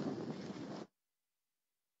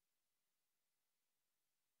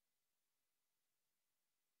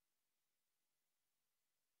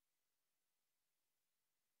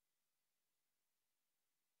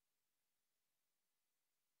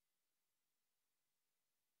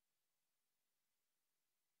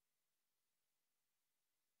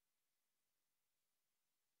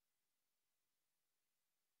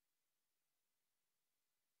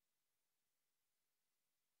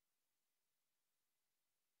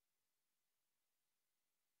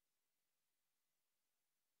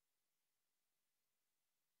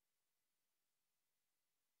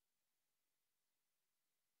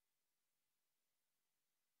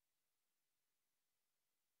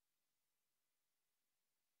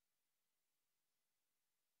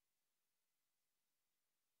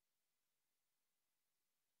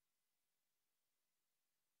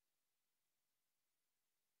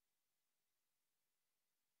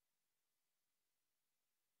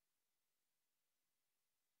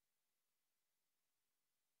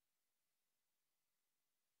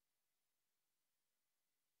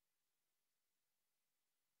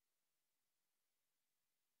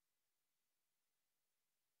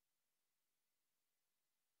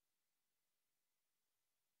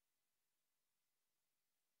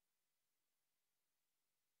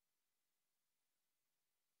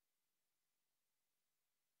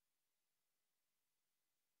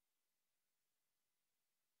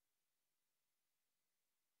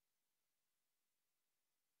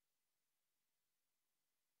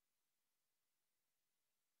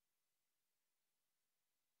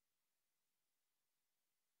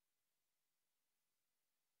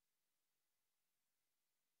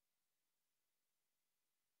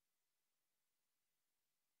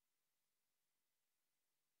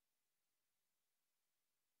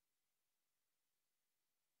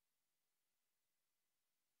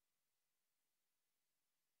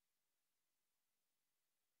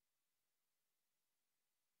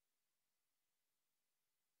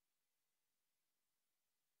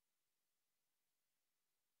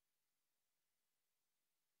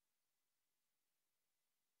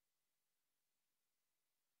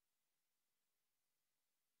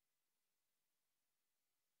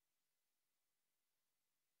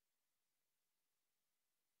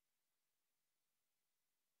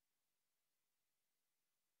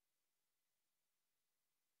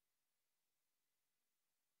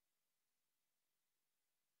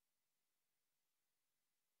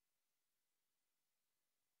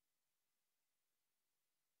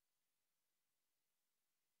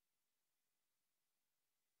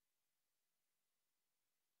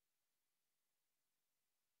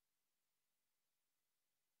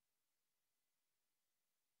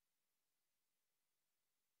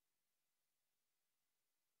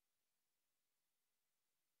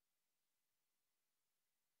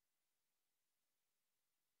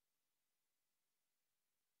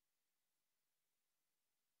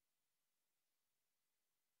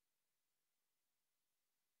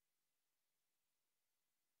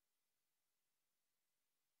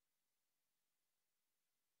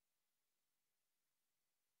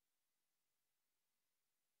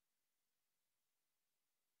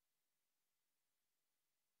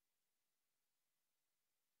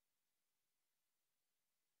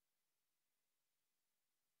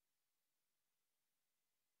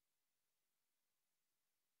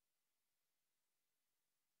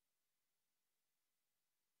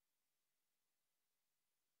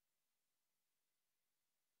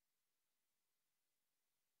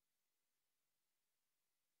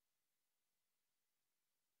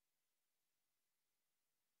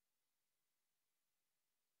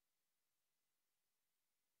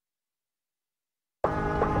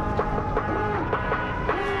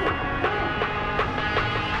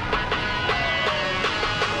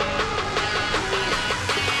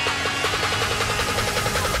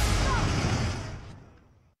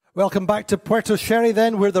 Welcome back to Puerto Sherry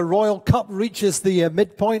then, where the Royal Cup reaches the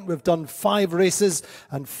midpoint. We've done 5 races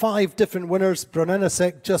and 5 different winners. Brunello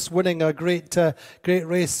just winning a great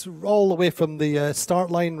race all the way from the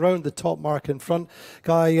start line round the top mark in front.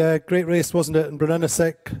 Guy, great race, wasn't it? And Brunello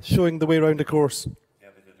showing the way around the course. Yeah,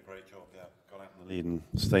 they did a great job. Yeah, got out in the lead and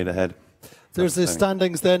stayed ahead. There's the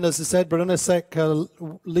standings then, as I said, Brunello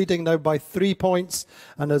leading now by 3 points,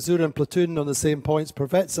 and Azur and Platoon on the same points,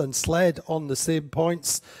 Prevets and Sled on the same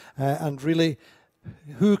points, and really,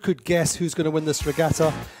 who could guess who's going to win this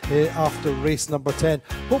regatta after race number 10?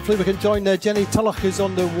 Hopefully we can join Jenny Tulloch, who's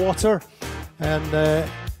on the water, and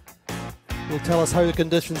will tell us how the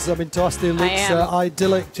conditions, I mean, to us they look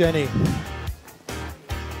idyllic, Jenny.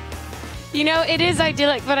 You know, it is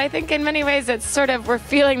idyllic, but I think in many ways it's sort of, we're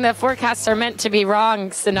feeling the forecasts are meant to be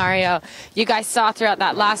wrong scenario. You guys saw throughout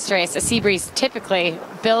that last race, a sea breeze typically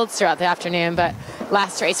builds throughout the afternoon, but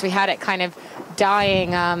last race we had it kind of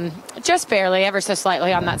dying just barely, ever so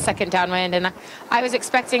slightly on that second downwind. And I was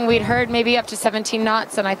expecting we'd heard maybe up to 17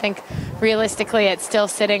 knots, and I think realistically it's still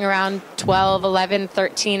sitting around 12, 11,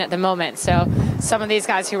 13 at the moment. So some of these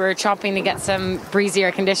guys who were chomping to get some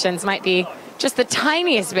breezier conditions might be just the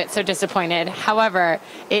tiniest bit so disappointed. However,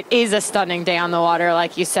 it is a stunning day on the water,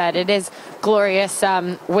 like you said. It is glorious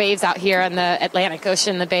waves out here in the Atlantic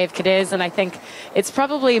Ocean, the Bay of Cadiz, and I think it's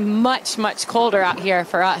probably much, much colder out here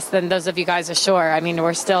for us than those of you guys ashore. I mean,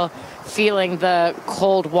 we're still feeling the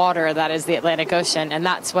cold water that is the Atlantic Ocean, and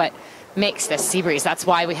that's what makes this sea breeze. That's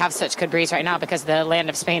why we have such good breeze right now, because the land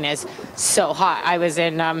of Spain is so hot. I was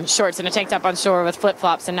in shorts and a tank top on shore with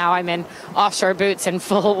flip-flops, and now I'm in offshore boots and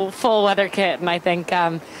full weather kit. And I think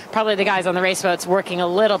probably the guys on the race boats working a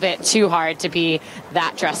little bit too hard to be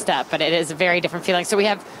that dressed up, but it is a very different feeling. So we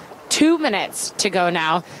have 2 minutes to go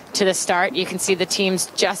now to the start. You can see the teams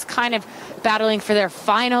just kind of battling for their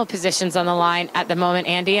final positions on the line at the moment,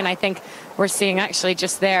 Andy, and I think we're seeing actually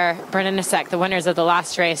just there, Brunello, the winners of the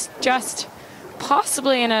last race, just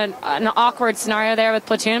possibly in an awkward scenario there with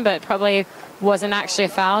Platoon, but probably wasn't actually a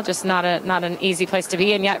foul, just not an easy place to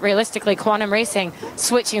be. And yet realistically, Quantum Racing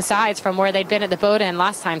switching sides from where they'd been at the boat end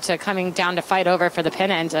last time to coming down to fight over for the pin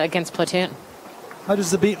end against Platoon. How does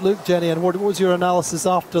the beat look, Jenny, and what was your analysis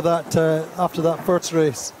after that first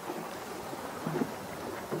race?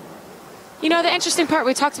 You know, the interesting part,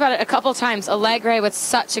 we talked about it a couple times, Allegre with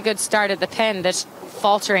such a good start at the pin, that's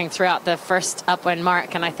faltering throughout the first upwind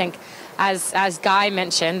mark. And I think, as Guy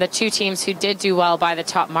mentioned, the 2 teams who did do well by the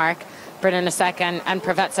top mark, Brunello and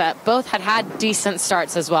Preveza, both had decent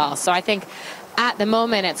starts as well. So I think at the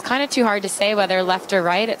moment it's kind of too hard to say whether left or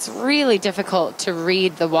right. It's really difficult to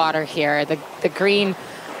read the water here. The green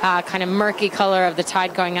kind of murky color of the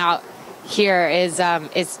tide going out here is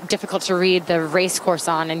difficult to read the race course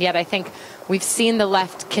on, and yet I think we've seen the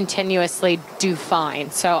left continuously do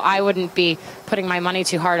fine. So I wouldn't be putting my money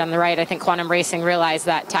too hard on the right. I think Quantum Racing realized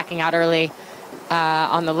that tacking out early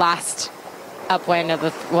on the last upwind of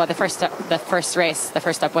the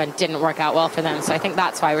first upwind didn't work out well for them. So I think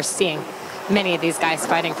that's why we're seeing many of these guys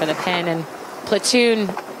fighting for the pin. And Platoon,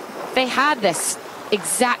 they had this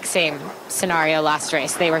exact same scenario last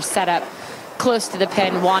race. They were set up close to the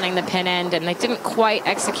pin, wanting the pin end, and they didn't quite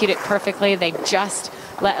execute it perfectly. They just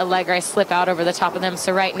let Allegre slip out over the top of them.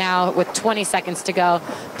 So right now, with 20 seconds to go,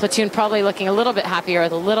 Platoon probably looking a little bit happier,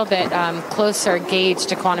 with a little bit closer gauge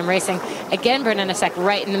to Quantum Racing. Again, Brunello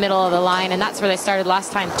right in the middle of the line, and that's where they started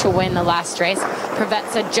last time to win the last race.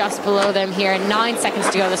 Preveza just below them here, 9 seconds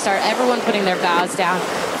to go to the start. Everyone putting their bows down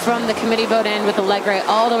from the committee boat end with Allegre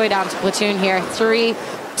all the way down to Platoon here. 3,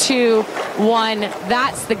 2, 1,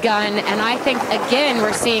 that's the gun. And I think, again,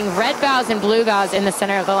 we're seeing red bows and blue bows in the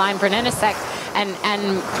center of the line. Brunello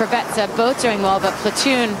and Preveza both doing well, but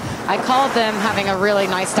Platoon, I called them having a really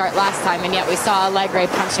nice start last time, and yet we saw Allegre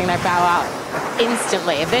punching their bow out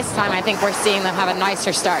instantly. This time I think we're seeing them have a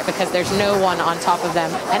nicer start because there's no one on top of them.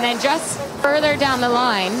 And then just further down the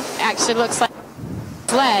line, actually looks like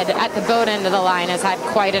Sled at the boat end of the line has had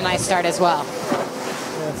quite a nice start as well.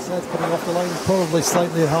 Sled's coming off the line probably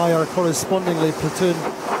slightly higher, correspondingly Platoon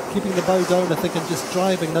keeping the bow down, I think, and just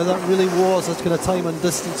driving. Now that really was a kind of time and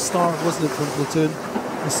distance start, wasn't it, from Platoon?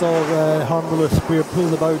 We saw Harmula Spear pull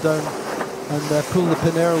the bow down and pull the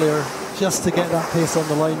pin earlier just to get that pace on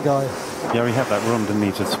the line, Guy. Yeah, he had that room, didn't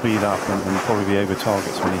he, to speed up and probably be over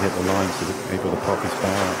targets when he hit the line, so that able to pop his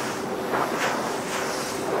bow out.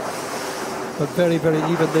 But very, very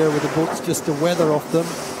even there with the boats, just the weather off them.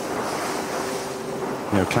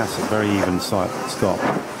 You know, classic, very even stop,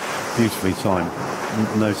 beautifully timed.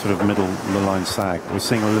 No sort of middle of the line sag. We're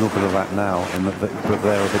seeing a little bit of that now, but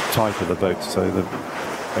they're a bit tighter, the boats, so they're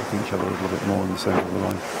affecting each other a little bit more in the centre of the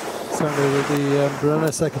line. Certainly the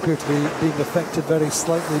Brunelesek appear to be being affected very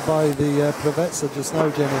slightly by the Provetsa just now,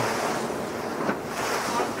 Jenny.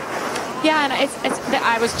 Yeah, and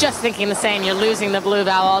I was just thinking the same. You're losing the blue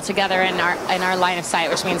valve altogether in our line of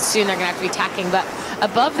sight, which means soon they're going to have to be tacking. But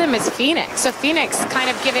above them is Phoenix. So Phoenix kind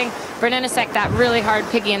of giving Brunelesek that really hard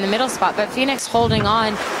piggy in the middle spot, but Phoenix holding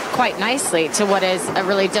on quite nicely to what is a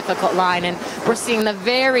really difficult line. And we're seeing the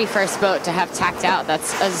very first boat to have tacked out.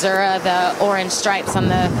 That's Azura, the orange stripes on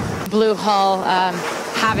the blue hull,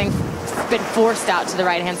 having been forced out to the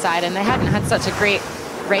right-hand side. And they hadn't had such a great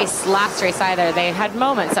race last race either. They had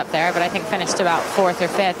moments up there, but I think finished about 4th or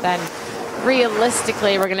 5th. And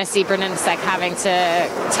realistically, we're going to see Brunelesek having to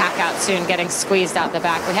tack out soon, getting squeezed out the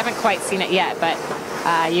back. We haven't quite seen it yet, but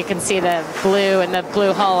you can see the blue and the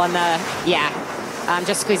blue hull on the,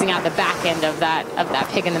 just squeezing out the back end of that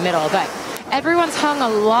pig in the middle. But everyone's hung a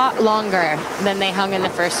lot longer than they hung in the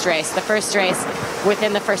first race. The first race,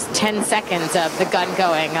 within the first 10 seconds of the gun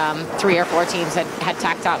going, 3 or 4 teams had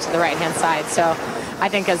tacked out to the right-hand side. So I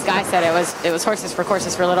think, as Guy said, it was horses for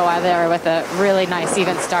courses for a little while there with a really nice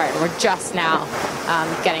even start. And we're just now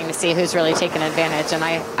getting to see who's really taken advantage. And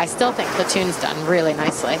I still think Platoon's done really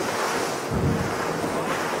nicely.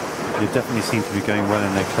 You definitely seem to be going well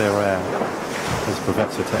in their clear air. As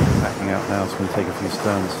Provetsa tacking out now, it's going to take a few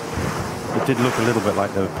turns. It did look a little bit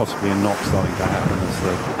like there was possibly a knock starting to happen as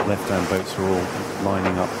the left-hand boats were all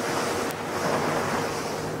lining up.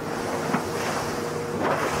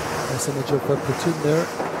 Nice image of Platoon there.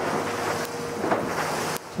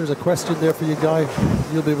 There's a question there for you, Guy.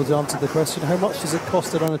 You'll be able to answer the question. How much does it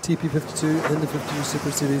cost to run a TP52 in the 52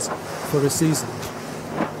 Super Series for a season?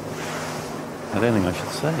 I don't think I should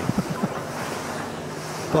say.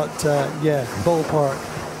 But yeah, ballpark.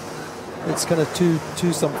 It's kind of two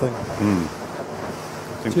something.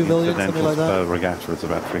 2 million, something like that. Per regatta, it's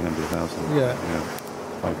about 300,000. Yeah.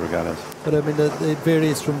 5 regattas. But I mean, it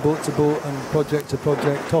varies from boat to boat and project to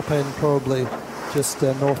project. Top end probably just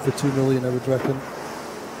north of 2 million, I would reckon.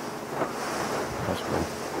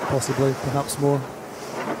 Possibly, perhaps more.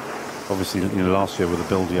 Obviously, last year with the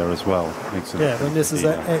build year as well. Makes it and this is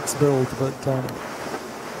an X build, but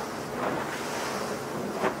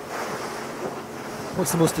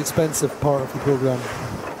what's the most expensive part of the program?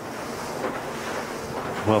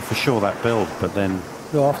 Well, for sure that build, but then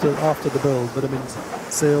no, after the build. But I mean,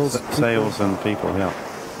 sales and people. Yeah.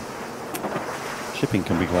 Shipping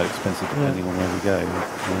can be quite expensive depending on where we go.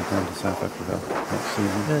 We're going to South Africa next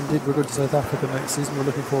season. Yeah, indeed, we're going to South Africa next season. We're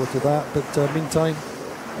looking forward to that. But meantime,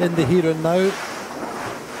 in the here and now,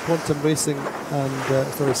 Quantum Racing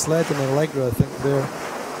and Sled and Allegra, I think they're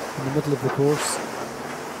in the middle of the course,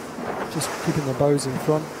 just keeping the bows in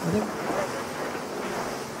front. I think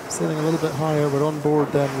sailing a little bit higher. We're on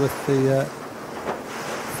board then with the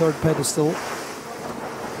third pedestal.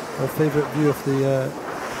 Our favourite view of the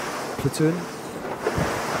Platoon.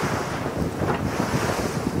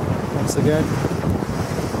 Once again,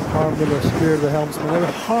 Harm Miller Spear, the helmsman.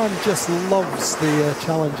 Now, Harm just loves the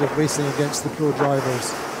challenge of racing against the pro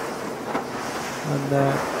drivers. And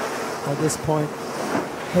at this point,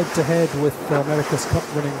 head-to-head with America's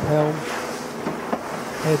Cup-winning Helm,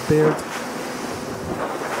 Ed Baird.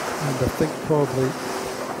 And I think probably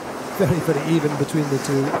very, very even between the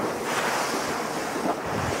two.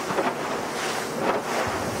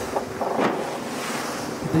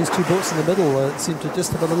 These two boats in the middle seem to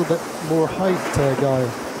just have a little bit more height, Guy.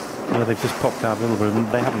 Yeah, they've just popped out a little bit, and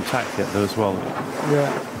they haven't tacked yet though as well. Yeah.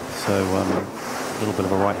 So a little bit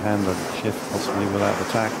of a right-hander shift possibly without the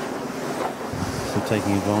tack. So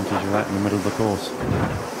taking advantage of that in the middle of the course.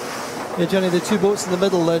 Yeah, Jenny, the two boats in the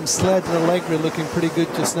middle then, Sled and Allegra, looking pretty good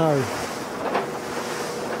just now.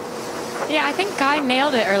 Yeah, I think Guy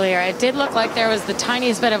nailed it earlier. It did look like there was the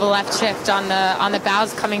tiniest bit of a left shift on the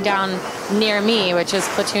bows coming down near me, which is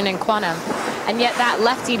Platoon and Quantum. And yet that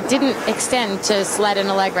lefty didn't extend to Sled and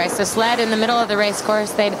Allegra. So Sled in the middle of the race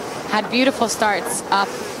course, they'd had beautiful starts up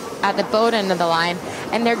at the boat end of the line.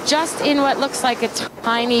 And they're just in what looks like a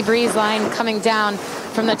tiny breeze line coming down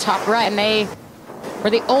from the top right. And they were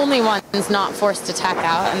the only ones not forced to tack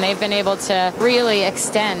out, and they've been able to really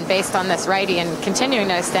extend based on this righty and continuing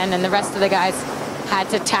to extend, and the rest of the guys had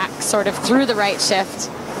to tack sort of through the right shift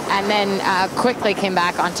and then quickly came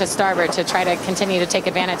back onto starboard to try to continue to take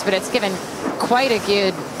advantage. But it's given quite a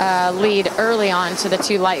good lead early on to the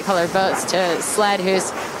two light colored boats, to Sled,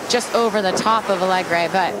 who's just over the top of Allegra,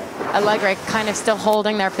 but Allegra kind of still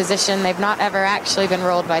holding their position. They've not ever actually been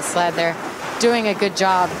rolled by Sled. They're doing a good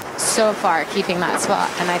job so far keeping that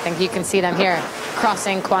spot, and I think you can see them here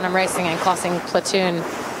crossing Quantum Racing and crossing Platoon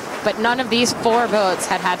but none of these 4 boats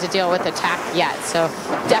had to deal with attack yet. So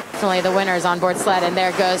definitely the winners on board sled, and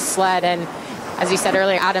there goes sled. And as you said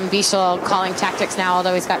earlier, Adam Bieshel calling tactics now,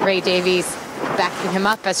 although he's got Ray Davies backing him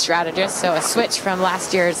up as strategist. So a switch from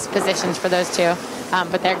last year's positions for those two.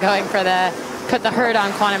 But they're going for put the herd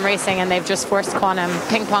on Quantum Racing, and they've just forced Quantum,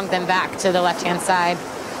 ping-ponged them back to the left-hand side.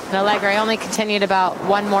 And Allegre only continued about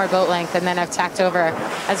 1 more boat length and then have tacked over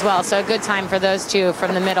as well. So a good time for those two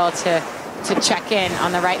from the middle to check in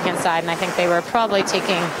on the right-hand side. And I think they were probably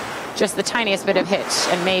taking just the tiniest bit of hitch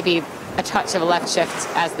and maybe a touch of a left shift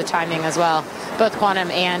as the timing as well. Both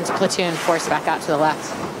Quantum and Platoon forced back out to the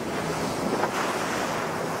left.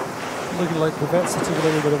 Looking like Pavetta took a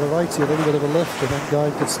little bit of a right here, a little bit of a lift. I think Guy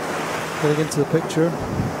just getting into the picture.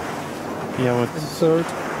 Yeah, well, in third.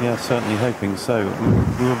 Yeah, certainly hoping so.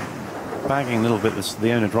 We were bagging a little bit.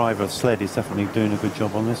 The owner-driver sled is definitely doing a good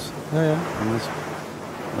job on this. Yeah. On this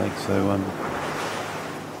leg, so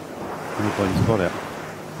everybody's got it.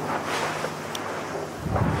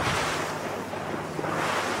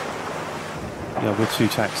 Yeah, we're 2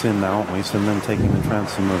 tacks in now, aren't we? So then taking the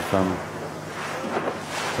transom of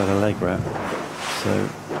that Allegre. So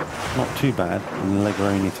not too bad, and Allegre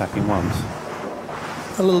only attacking once.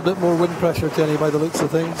 A little bit more wind pressure, Jenny, by the looks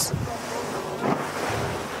of things.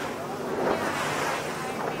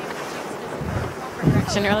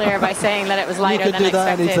 Earlier by saying that it was lighter than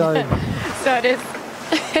expected. So it is.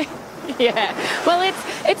 Yeah. Well,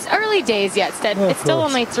 it's early days yet. It's still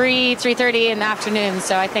only 3:30 in the afternoon.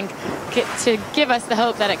 So I think to give us the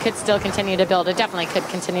hope that it could still continue to build, it definitely could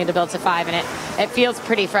continue to build to 5, and it feels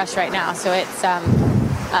pretty fresh right now. So it's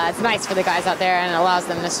nice for the guys out there, and it allows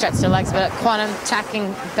them to stretch their legs. But Quantum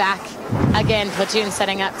tacking back again. Platoon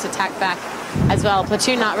setting up to tack back as well.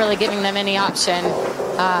 Platoon not really giving them any option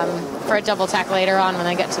for a double tack later on when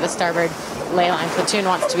they get to the starboard ley line. Platoon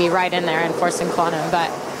wants to be right in there and forcing Quantum,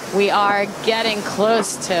 but we are getting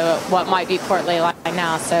close to what might be port ley line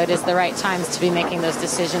now, so it is the right times to be making those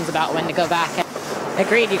decisions about when to go back. And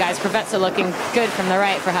agreed, you guys. Pavetta looking good from the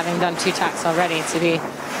right for having done 2 tacks already to be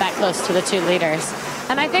that close to the 2 leaders.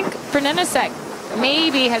 And I think Brunenasek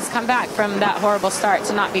maybe has come back from that horrible start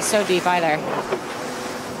to not be so deep either.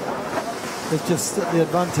 It's just the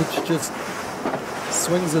advantage just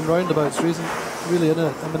swings and roundabouts. Really in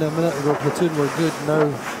it. I mean, a minute ago Platoon were good.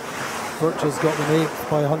 Now Virtual's got them 8th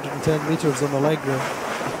by 110 metres on the Allegre.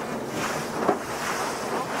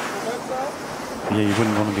 Yeah, you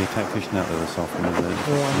wouldn't want to be a tactician out there this afternoon. Well,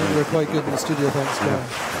 I think we're quite good in the studio, thanks, Guy.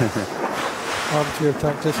 Armchair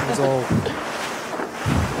tacticians all.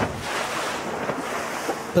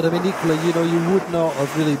 But I mean, equally, you know, you would not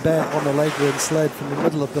have really bet on the Allegre and sled from the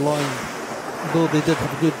middle of the line, though they did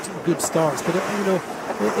have good starts. But you know,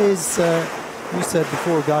 it is. You said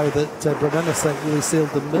before, Guy, that Brunenasek really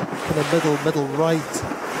sailed the kind of middle right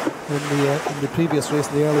in the previous race,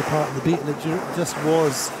 in the early part of the beat, and it just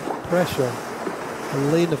was pressure, a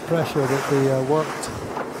lane of pressure that they worked.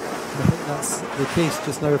 And I think that's the case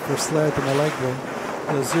just now for sled and Allegre.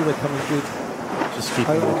 Zura coming good. Just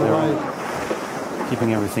keeping out on the ride.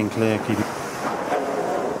 Keeping everything clear, now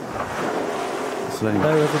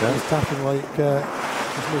everybody's tapping like there's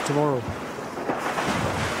no tomorrow.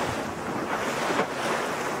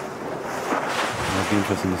 It'll be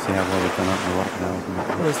interesting to see how well they've done up the rock now, isn't it?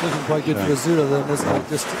 Well, it's looking quite good for Azura then, isn't it?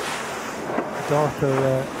 Just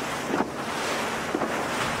darker.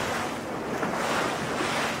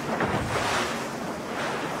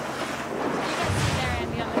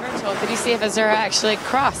 Did you see if Azura actually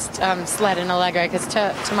crossed sled and Allegre? Because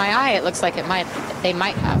to my eye, it looks like they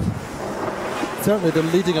might have. Certainly they're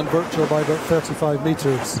leading on Virtual by about 35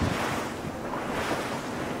 metres.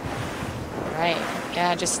 Right.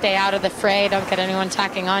 Yeah, just stay out of the fray. Don't get anyone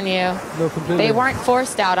tacking on you. No, completely. They weren't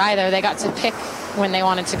forced out either. They got to pick when they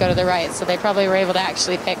wanted to go to the right. So they probably were able to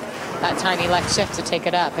actually pick that tiny left shift to take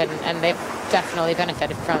it up. And they've definitely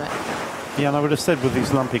benefited from it. Yeah, and I would have said with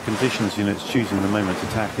these lumpy conditions, you know, it's choosing the moment to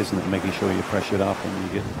tack, isn't it? Making sure you're pressured up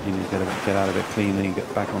and you get out of it cleanly and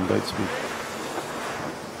get back on boat speed.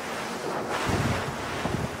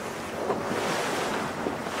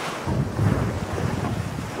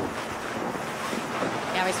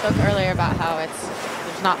 Yeah, we spoke earlier about how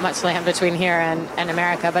there's not much land between here and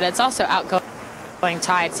America, but it's also outgoing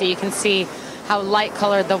tide, so you can see how light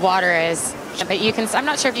colored the water is. But I'm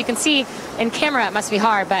not sure if you can see in camera, it must be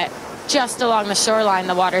hard, but just along the shoreline,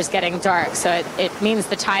 the water is getting dark. So it means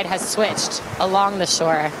the tide has switched along the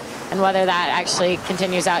shore. And whether that actually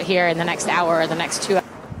continues out here in the next hour or the next 2 hours.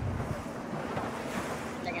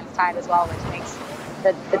 Against tide as well, which makes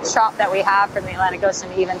the chop that we have from the Atlantic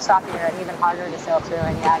Ocean even choppier and even harder to sail through.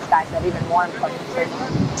 And yeah, as Guy said, even more important to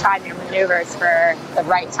time your maneuvers for the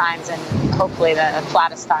right times and hopefully the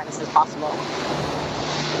flattest times as possible.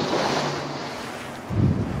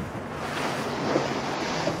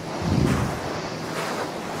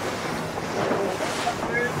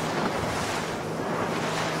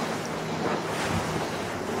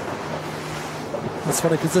 It's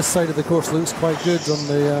funny because this side of the course looks quite good on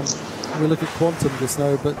the. We look at quantum just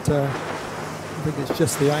now, but I think it's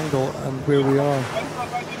just the angle and where we are.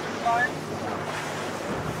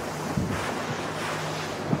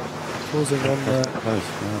 Closing on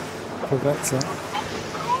Provetza.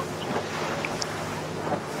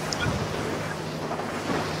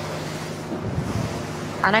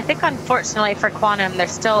 And I think unfortunately for Quantum,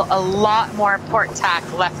 there's still a lot more port tack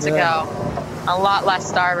left to go. A lot less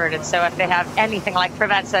starboard, and so if they have anything like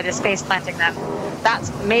Provenza just face planting them,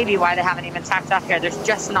 that's maybe why they haven't even tacked up here. There's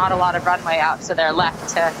just not a lot of runway out, so they're left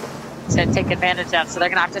to take advantage of. So they're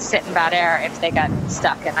gonna have to sit in bad air if they get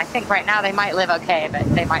stuck. And I think right now they might live okay, but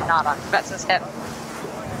they might not on Provenza's hip.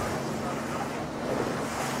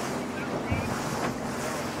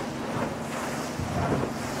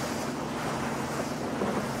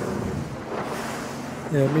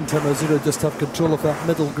 Yeah, meantime, Azura just have control of that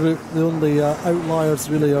middle group. The only outliers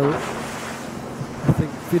really are, I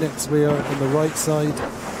think, Phoenix way out on the right side,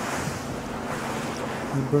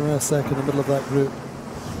 and Brunasek in the middle of that group.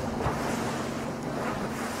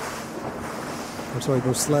 Or sorry,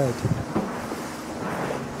 no, Sled.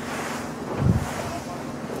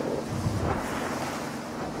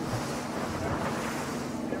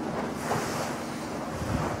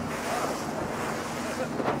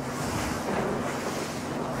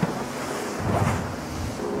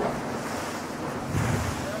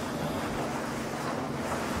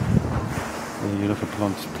 You look at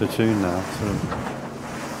platoon now, sort of,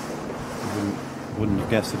 wouldn't have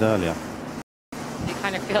guessed it earlier. You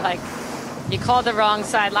kind of feel like you called the wrong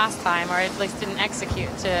side last time, or at least didn't execute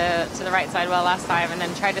to the right side well last time, and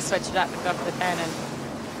then tried to switch it up and go for the pin, and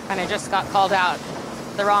kind of just got called out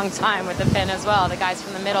the wrong time with the pin as well. The guys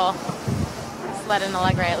from the middle, Sled and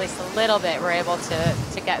Allegre at least a little bit were able to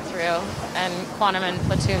get through, and Quantum and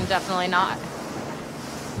Platoon definitely not.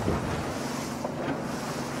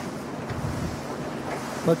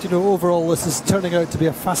 But, you know, overall, this is turning out to be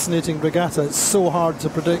a fascinating regatta. It's so hard to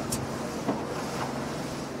predict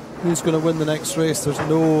who's going to win the next race. There's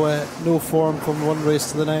no form from one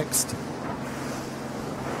race to the next.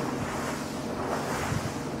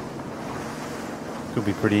 Could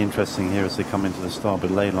be pretty interesting here as they come into the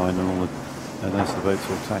starboard ley line and all the, as the boats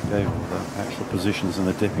all tacked over, the actual positions and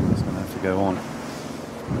the dipping that's going to have to go on.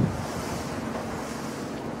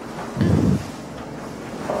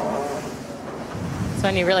 So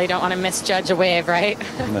when you really don't want to misjudge a wave, right?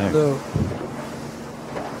 No.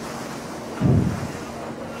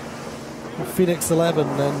 Phoenix 11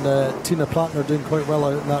 and Tina Plattner doing quite well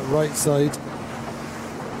out on that right side.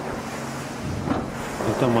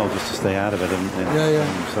 They've done well just to stay out of it and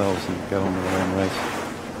themselves and go on with their own race.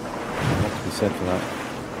 A lot to be said for that.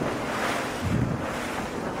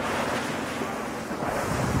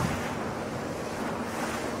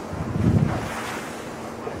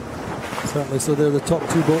 Certainly, so they're the top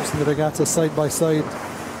two boats in the regatta side by side,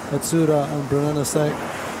 Atsura and Brunanasek.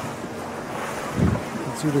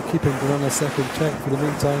 Atsura keeping Brunanasek in check for the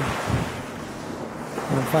meantime.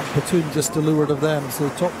 And in fact, Platoon just to leeward of them, so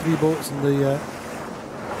the top three boats in the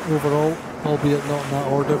overall, albeit not in that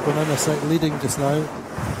order. Brunanasek leading just now.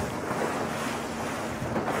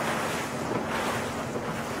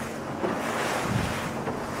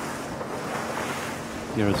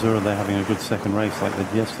 Azura, they're having a good second race like they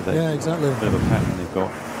did yesterday. Yeah, exactly. A bit of a pattern they've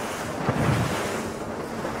got.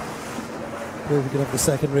 Maybe we can have the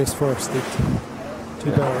second race first.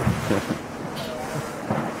 Too bad.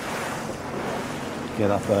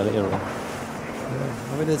 Get up earlier. Yeah.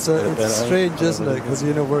 I mean, it's strange, isn't it? Because,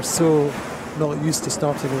 you know, we're so not used to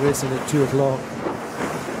starting a racing at 2 o'clock.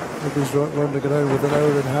 Everybody's wandering around with an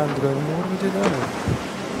hour in hand going, what do we do now?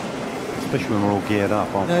 Especially when we're all geared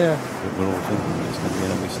up, aren't we? Yeah. We're all thinking it's going to be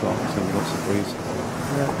an early start, it's going to be lots of breeze.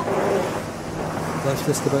 Yeah. That's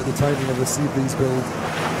just about the timing of the sea breeze build.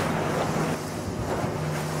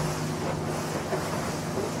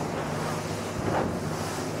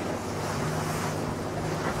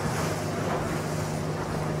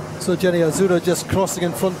 So Jenny, Azura just crossing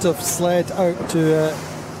in front of Sled out to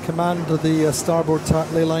command the starboard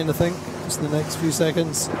ley line, I think, just in the next few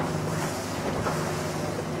seconds.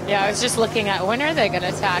 Yeah, I was just looking at when are they going to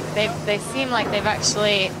attack. They seem like they've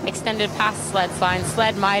actually extended past Sled's line.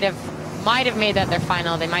 Sled might have might have made that their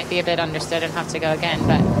final. They might be a bit understood and have to go again,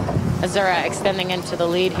 but Azura extending into the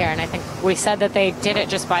lead here, and I think we said that they did it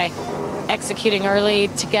just by executing early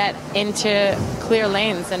to get into clear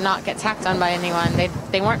lanes and not get tacked on by anyone.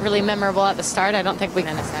 They weren't really memorable at the start. I don't think we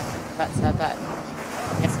can in a second, but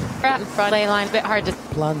yes, out in front lane line, a bit hard to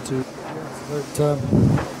plan to. But,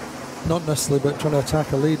 not necessarily, but trying to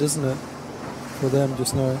attack a lead, isn't it, for them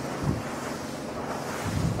just now?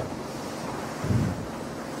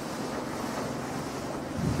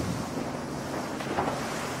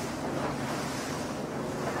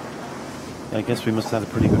 I guess we must have had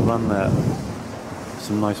a pretty good run there.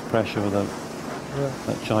 Some nice pressure with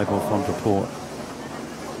that jibe off onto port.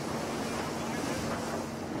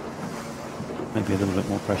 Maybe a little bit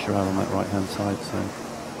more pressure out on that right-hand side. So.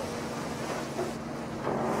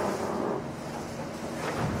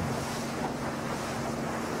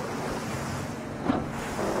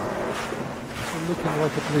 Looking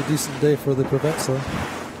like a pretty decent day for the Provezza.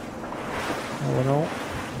 All in all,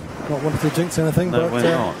 not wanting to jinx anything, no, but we're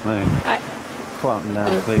not. No. Quiet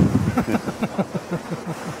now, please.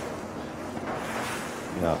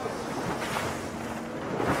 Yeah.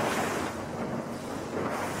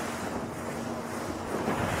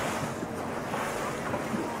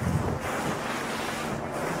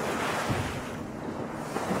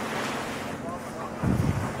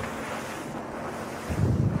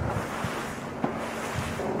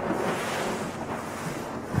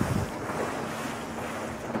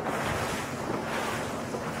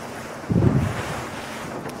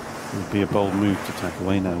 Be a bold move to tack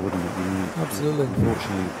away now, wouldn't it? I mean, absolutely.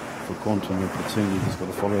 Unfortunately for Quantum and Platoon, he's got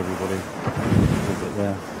to follow everybody a little bit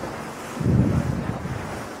there.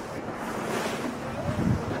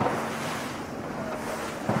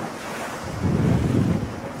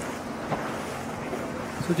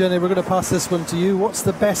 So Jenny, we're going to pass this one to you. What's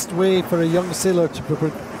the best way for a young sailor to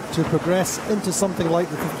progress into something like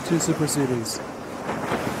the 52 Super Series?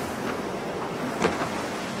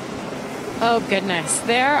 Oh goodness,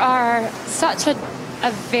 there are such a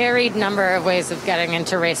varied number of ways of getting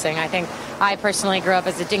into racing. I think I personally grew up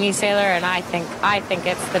as a dinghy sailor, and I think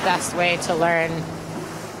it's the best way to learn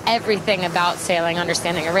everything about sailing,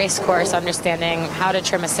 understanding a race course, understanding how to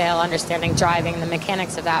trim a sail, understanding driving, the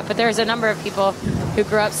mechanics of that. But there's a number of people who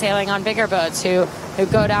grew up sailing on bigger boats who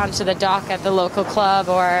go down to the dock at the local club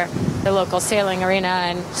or the local sailing arena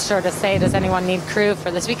and sort of say, does anyone need crew for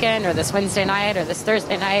this weekend or this Wednesday night or this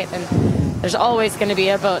Thursday night? And there's always going to be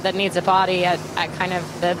a boat that needs a body at kind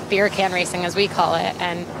of the beer can racing, as we call it.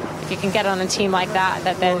 And if you can get on a team like that,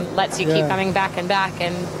 that then lets you keep coming back and back,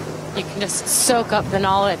 and you can just soak up the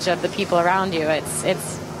knowledge of the people around you,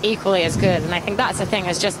 it's equally as good. And I think that's the thing,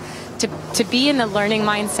 is just to be in the learning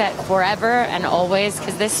mindset forever and always,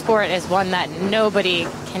 because this sport is one that nobody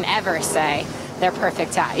can ever say they're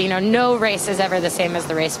perfect at. You know, no race is ever the same as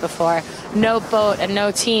the race before. No boat and no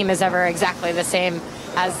team is ever exactly the same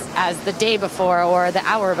as the day before or the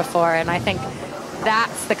hour before. And I think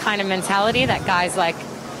that's the kind of mentality that guys like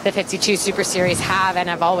the 52 Super Series have and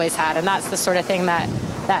have always had. And that's the sort of thing that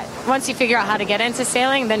once you figure out how to get into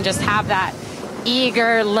sailing, then just have that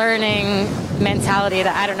eager learning mentality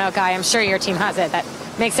that, I don't know, Guy, I'm sure your team has it, that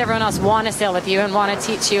makes everyone else want to sail with you and want to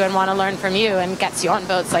teach you and want to learn from you, and gets you on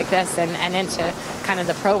boats like this and into kind of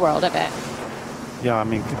the pro world of it. Yeah, I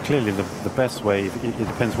mean, clearly the best way, it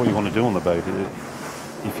depends what you want to do on the boat.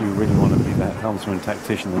 If you really want to be that helmsman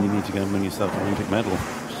tactician, then you need to go and win yourself an Olympic medal.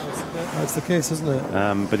 That's the case, isn't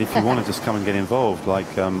it? But if you want to just come and get involved, like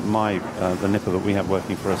the nipper that we have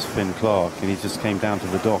working for us, Finn Clark, and he just came down to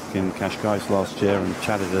the dock in Cascais last year and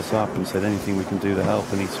chatted us up and said anything we can do to help,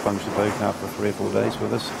 and he sponged the boat out for 3 or 4 days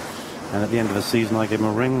with us. And at the end of the season, I gave him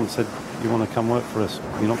a ring and said, you want to come work for us?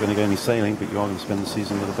 You're not going to go any sailing, but you are going to spend the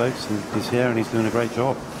season with the boats. And he's here and he's doing a great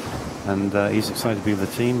job. And he's excited to be with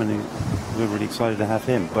the team, and we're really excited to have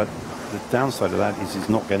him. But the downside of that is he's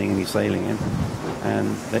not getting any sailing in,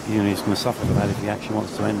 and that, you know, he's going to suffer for that if he actually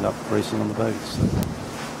wants to end up racing on the boats.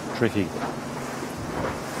 So, tricky.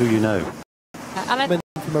 Who you know?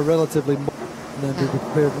 From a relatively and then be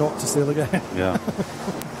prepared not to sail again. Yeah.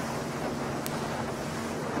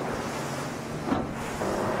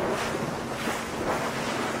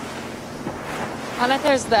 And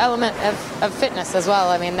there's the element of fitness as well.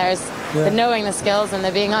 I mean, there's the knowing the skills and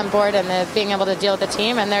the being on board and the being able to deal with the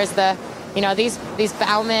team. And there's the, you know, these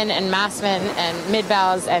bowmen and mastmen and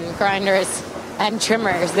mid-bows and grinders and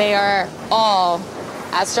trimmers. They are all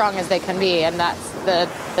as strong as they can be. And that's the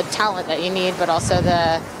talent that you need, but also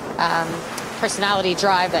the personality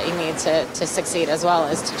drive that you need to succeed as well,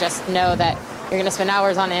 is to just know that you're going to spend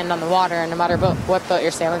hours on end on the water, no matter what boat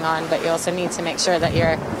you're sailing on. But you also need to make sure that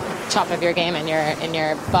you're top of your game and in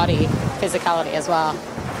your body physicality as well.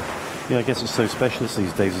 Yeah, I guess it's so specialist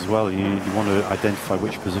these days as well. You want to identify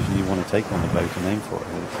which position you want to take on the boat and aim for it.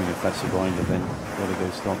 And if that's a grinder, then you've got to go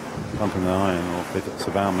start pumping the iron. Or if it's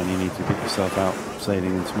a bowman, you need to get yourself out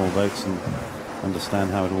sailing in small boats and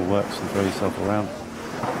understand how it all works and throw yourself around.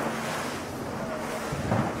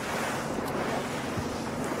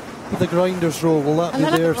 The grinder's role, will that And be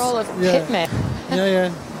then theirs? the role of pitman.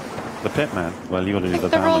 Yeah. The pitman, well, you got to do the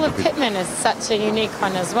The bowman. role of pitman is such a unique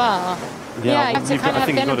one as well. Yeah, you have to kind of have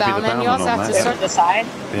been a bowman. You also have to sort of decide.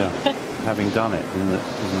 Yeah, having done it, isn't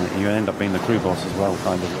it, you end up being the crew boss as well,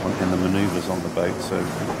 kind of in the manoeuvres on the boat. So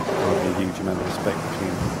there'll be a huge amount of respect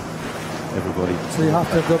between everybody. So you have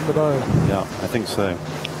to have done the bow. Yeah, I think so.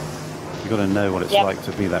 You've got to know what it's like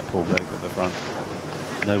to be that poor bloke at the front.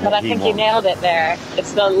 But I think you nailed it there.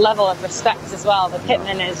 It's the level of respect as well. The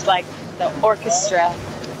pitman is like the orchestra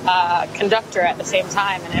conductor at the same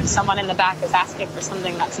time, and if someone in the back is asking for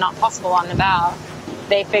something that's not possible on the bow,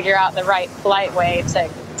 they figure out the right polite way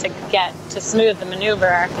to smooth the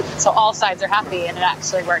maneuver so all sides are happy and it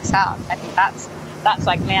actually works out. I think that's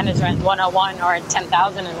like management 101 or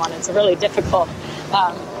 10,001. It's a really difficult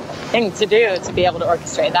thing to do, to be able to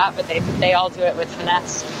orchestrate that, but they all do it with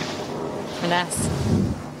finesse.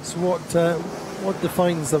 So what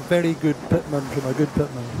defines a very good pitman from a good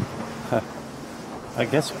pitman? I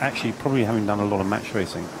guess actually probably having done a lot of match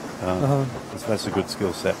racing. That's a good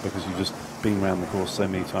skill set, because you've just been around the course so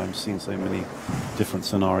many times, seen so many different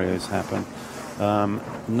scenarios happen.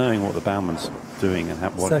 Knowing what the bowman's doing and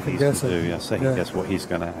what he's going to do, guess what he's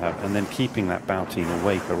going to have, and then keeping that bow team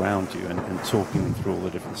awake around you and talking them through all the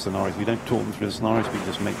different scenarios. You don't talk them through the scenarios, but you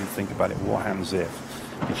just make them think about it. What happens if?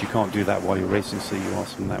 But you can't do that while you're racing, so you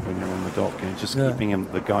ask them that when you're on the dock. And just keeping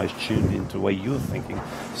the guys tuned into the way you're thinking,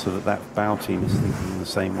 so that bow team is thinking in the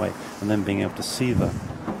same way, and then being able to see the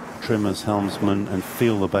trimmers, helmsmen, and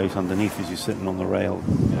feel the boat underneath as you're sitting on the rail,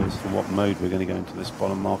 as to what mode we're going to go into this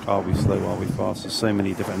bottom mark. Are we slow? Are we fast? There's so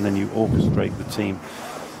many different, and then you orchestrate the team,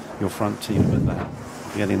 your front team, with that,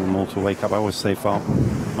 getting them all to wake up. I always say far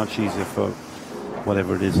much easier for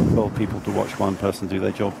whatever it is, 12 people to watch one person do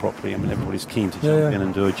their job properly. I mean, everybody's keen to jump in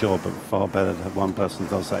and do a job, but far better to have one person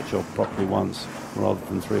does that job properly once, rather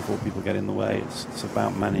than 3 or 4 people get in the way. It's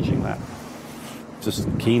about managing that. Just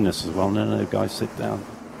keenness as well. No, guys, sit down.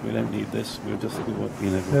 We don't need this. We'll just,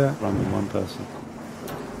 run with one person.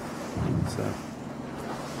 So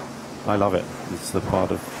I love it. It's the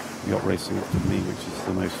part of yacht racing to me which is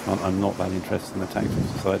the most fun. I'm not that interested in the tactical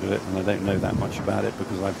side of it, and I don't know that much about it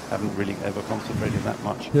because I haven't really ever concentrated that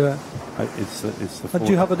much. It's the And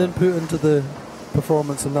do you have an input into the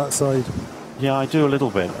performance on that side? Yeah, I do a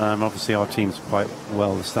little bit. Obviously our team's quite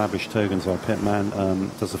well established. Togan's our pitman,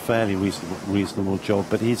 does a fairly reasonable job,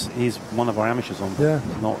 but he's one of our amateurs on board.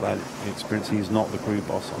 Not that experienced. He's not the crew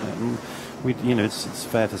boss on it. And it's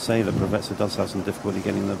fair to say that Professor does have some difficulty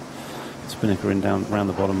getting the spinnaker in down around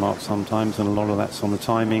the bottom mark sometimes, and a lot of that's on the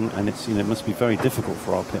timing, and it's it must be very difficult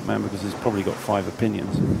for our pitman, because he's probably got 5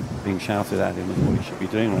 opinions being shouted at him of what he should be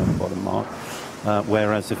doing around the bottom mark.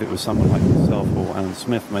 Whereas if it was someone like myself or Alan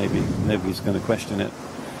Smith, maybe nobody's going to question it.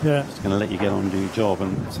 It's going to let you get on and do your job,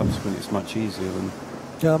 and subsequently it's much easier. And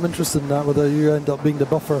I'm interested in that, whether you end up being the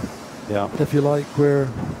buffer, if you like, where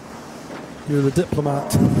you're the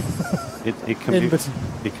diplomat.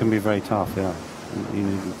 It can be very tough,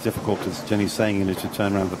 difficult, as Jenny's saying, to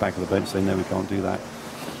turn around the back of the boat and say, no, we can't do that,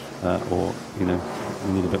 or we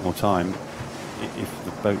need a bit more time.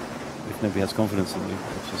 If nobody has confidence in you,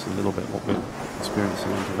 which is a little bit what we're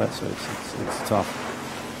experiencing on Tibet, so it's tough.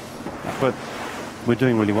 But we're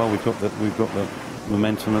doing really well. We've got the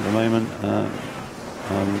momentum at the moment.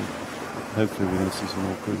 Hopefully we're going to see some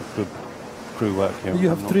more good crew work here. You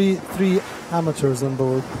have three amateurs on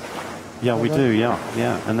board. Yeah, we do.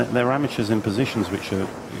 Yeah, and they're amateurs in positions which are.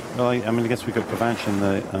 Well, I guess we've got Pavanch in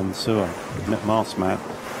the sewer, mast mat.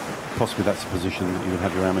 Possibly that's a position that you would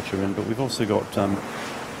have your amateur in, but we've also got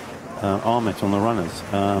Armit on the runners.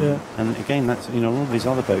 And again, that's all of these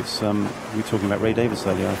other boats. We were talking about Ray Davis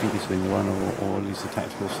earlier. I think he's doing the runner, or at least a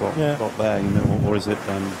tactical slot there. Or is it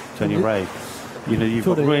Tony Ray? You've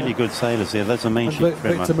got really good sailors here. There's a main sheet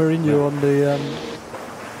trimmer. Victor Mourinho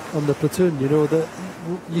on the platoon. That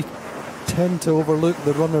you tend to overlook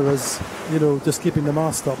the runner as just keeping the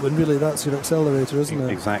mast up, when really that's your accelerator, isn't it?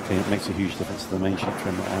 Exactly. It makes a huge difference to the main sheet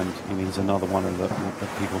trimmer, and he's another one of the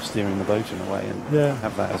people steering the boat in a way, and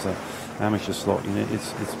have that as an amateur slot.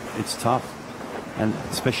 It's tough, and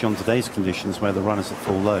especially on today's conditions where the runner's at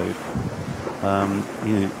full load.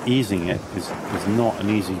 Easing it is not an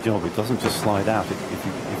easy job. It doesn't just slide out.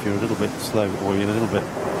 If you're a little bit slow or you're a little bit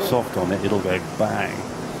soft on it, it'll go bang.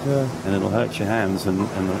 and it'll hurt your hands, and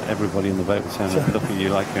everybody in the boat will turn and look at you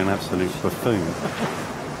like you're an absolute buffoon.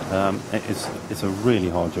 It's a really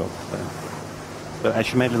hard job. But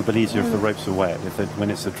actually made it a little bit easier if the ropes are wet. When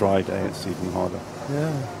it's a dry day, it's even harder.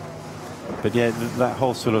 Yeah. But yeah, that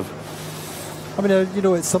whole sort of... I mean, you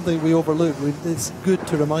know, it's something we overlook. It's good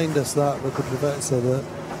to remind us that with the Preveza that,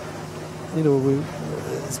 you know,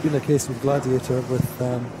 it's been a case with Gladiator with,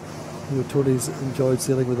 you know, Tony's enjoyed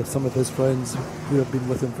sailing with some of his friends who have been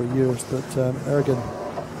with him for years. But Ergen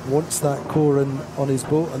wants that core on his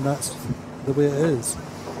boat, and that's the way it is.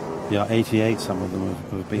 Yeah, 88. Some of them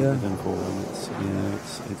have been with him for, and it's, you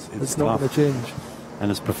know, it's not going to change. And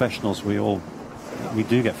as professionals, we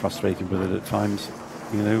do get frustrated with it at times,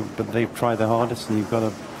 you know. But they've tried their hardest, and you've got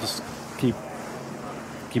to just keep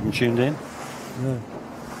them tuned in. Yeah.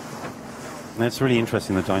 And it's really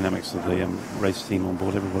interesting, the dynamics of the race team on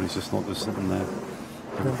board. Everybody's just not just sitting there.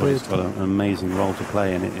 Everybody's got an amazing role to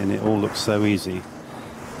play, and it all looks so easy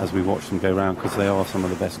as we watch them go around, because they are some of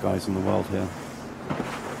the best guys in the world here.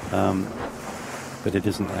 But it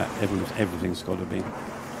isn't that. Everything's got to be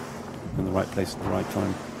in the right place at the right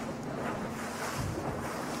time.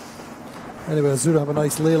 Anyway, Azura have a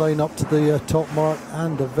nice ley line up to the top mark,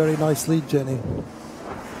 and a very nice lead, Jenny.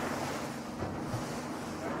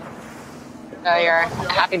 So you're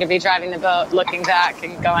happy to be driving the boat, looking back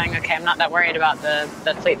and going, okay, I'm not that worried about the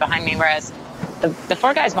fleet behind me, whereas the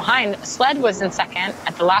four guys behind, Sled was in second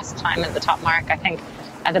at the last time at the top mark. I think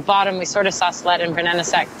at the bottom we sort of saw Sled and Brunello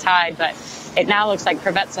tied, but it now looks like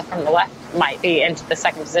Preveza from the left might be into the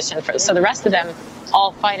second position. So the rest of them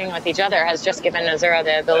all fighting with each other has just given Azura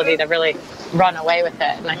the ability to really run away with it.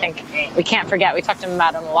 And I think we can't forget, we talked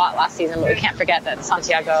about him a lot last season, but we can't forget that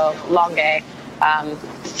Santiago Longue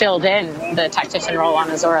filled in the tactician role on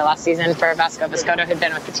Azura last season for Vasco Viscoto, who'd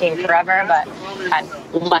been with the team forever, but had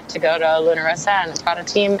left to go to Luna Rossa and the Prada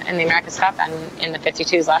team in the America's Cup and in the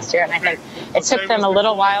 52s last year. And I think it took them a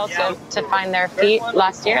little while to find their feet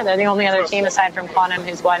last year. They're the only other team aside from Quantum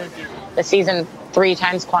who's won the season 3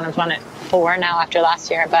 times. Quantum's won it 4 now after last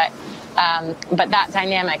year. But that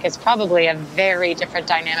dynamic is probably a very different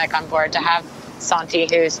dynamic on board, to have Santi,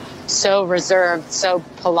 who's so reserved, so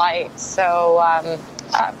polite, so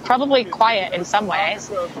probably quiet in some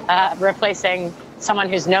ways, replacing someone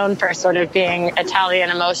who's known for sort of being Italian,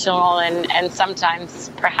 emotional, and sometimes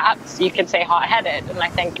perhaps you could say hot-headed. And I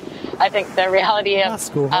think the reality of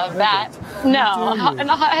that,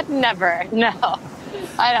 never.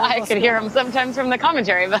 I could hear him sometimes from the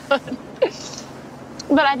commentary,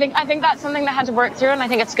 but I think that's something that had to work through, and I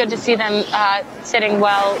think it's good to see them sitting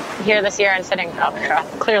well here this year and sitting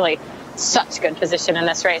clearly such good position in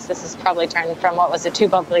this race. This has probably turned from what was a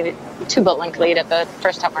 2-boat length lead at the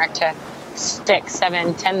first top mark to 6,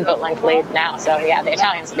 7, 10-boat length lead now. So yeah, the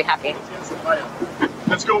Italians will be happy.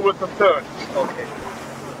 Let's go with the third. Okay.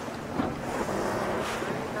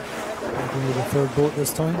 Maybe the third boat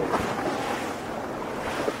this time.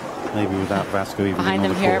 Maybe without Vasco even behind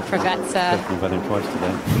them here, Preveza. Talking about him twice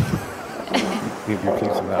today. Give you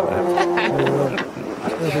thinks about that.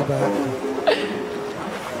 They'll be back.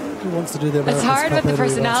 Who wants to do their It's hard with the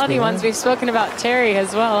personality ones. We've spoken about Terry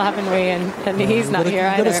as well, haven't we? And he's not here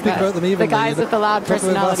either. Speak about them the guys with the loud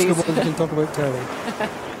personalities. You can talk about Terry.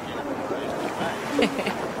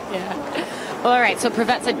 Yeah. Well, all right, so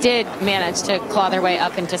Preveza did manage to claw their way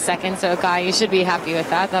up into second, so Guy, you should be happy with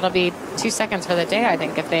that. That'll be 2 seconds for the day, I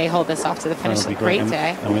think, if they hold this off to the finish. A great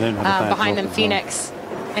day. And we don't have behind them, Phoenix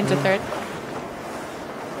into third.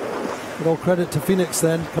 But all credit to Phoenix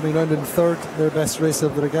then, coming round in third, their best race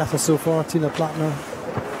of the regatta so far. Tina Plattner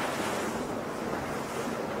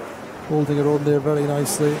holding her own there very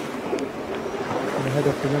nicely. And ahead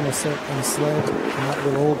of Brunello and Sled, and that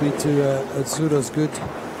will all be to Azura's good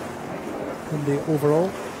in the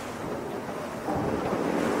overall.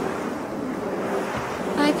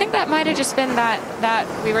 I think that might have just been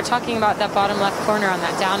that we were talking about that bottom left corner on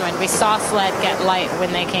that downwind. We saw Sled get light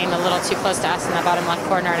when they came a little too close to us in that bottom left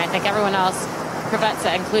corner, and I think everyone else,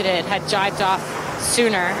 Preveza included, had jibed off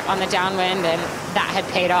sooner on the downwind, and that had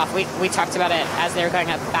paid off. We talked about it as they were going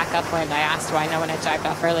back upwind. I asked why no one had jibed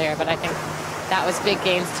off earlier, but I think that was big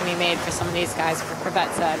gains to be made for some of these guys, for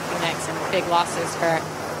Preveza and Phoenix, and big losses for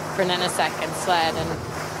Nenasek and Sled,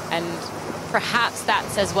 and perhaps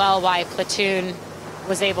that's as well why Platoon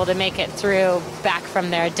was able to make it through back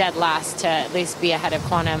from their dead last to at least be ahead of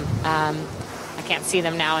Quantum. I can't see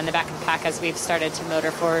them now in the back of the pack as we've started to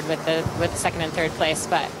motor forward with the second and third place,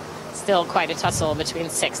 but still quite a tussle between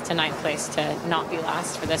 6th to 9th place to not be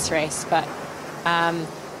last for this race. But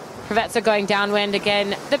Preveza going downwind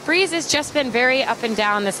again. The breeze has just been very up and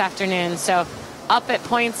down this afternoon, so up at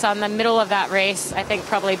points on the middle of that race. I think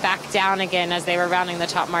probably back down again as they were rounding the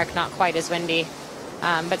top mark, not quite as windy,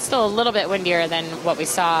 but still a little bit windier than what we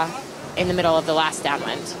saw in the middle of the last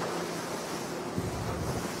downwind.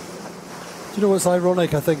 Do you know what's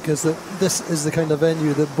ironic, I think, is that this is the kind of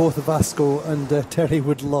venue that both Vasco and Terry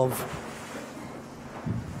would love.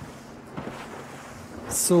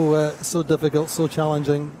 So difficult, so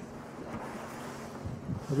challenging.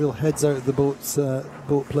 A real heads out of the boat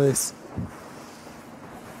place.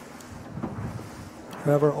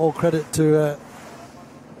 However, all credit to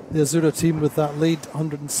the Azura team with that lead,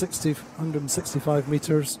 165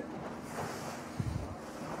 metres.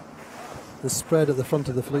 The spread at the front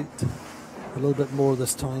of the fleet, a little bit more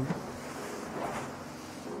this time.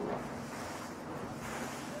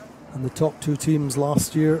 And the top two teams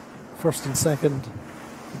last year, first and second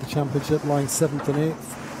at the championship, lying 7th and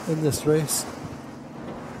 8th in this race.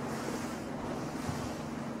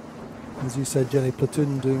 As you said, Jenny,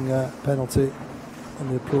 Platoon doing a penalty on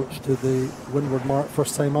the approach to the windward mark,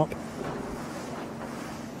 first time up.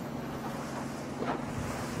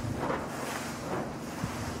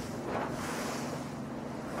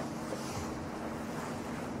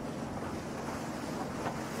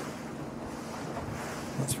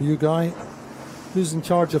 That's for you, Guy. Who's in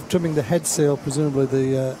charge of trimming the head sail? Presumably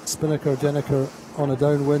the spinnaker, Jenniker on a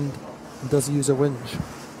downwind, and does he use a winch?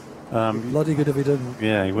 Bloody good if he didn't.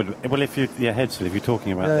 Yeah, he would. Well, if you head sail, if you're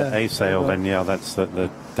talking about the A sail, then that's the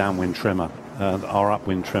downwind trimmer. Our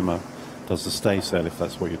upwind trimmer does the stay sail, if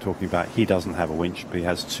that's what you're talking about. He doesn't have a winch, but he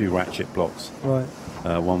has 2 ratchet blocks. Right.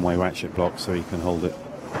 One-way ratchet blocks, so he can hold it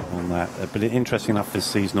on that. But interesting enough, this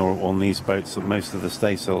season or on these boats, that most of the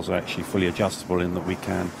stay sails are actually fully adjustable in that we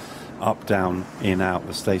can up, down, in, out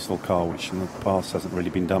the stay sail car, which in the past hasn't really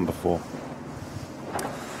been done before.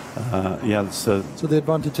 So the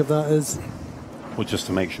advantage of that is, well, just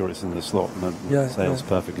to make sure it's in the slot and the sail's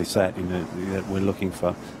perfectly set. We're looking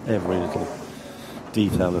for every little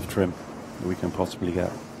detail of trim that we can possibly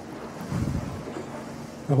get.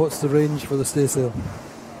 And what's the range for the stay sail?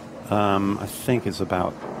 I think it's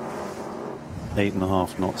about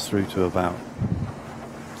 8.5 knots through to about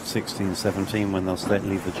 16, 17 when they'll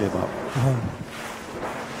leave the jib up.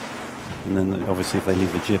 And then obviously if they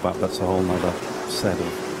leave the jib up, that's a whole other set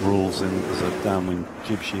of rules. And there's a downwind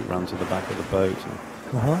jib sheet run to the back of the boat. And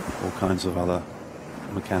all kinds of other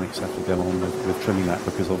mechanics have to go on with trimming that,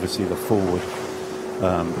 because obviously the forward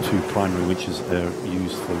 2 primary winches are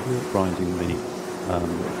used for grinding the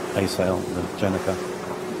A sail, the Jenica.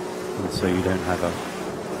 And so you don't have a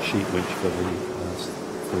sheet winch for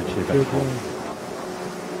the jib export.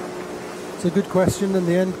 It's a good question in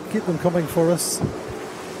the end. Keep them coming for us.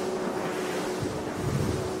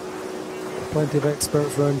 Plenty of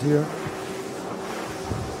experts around here.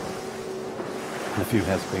 A few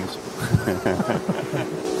has-beens.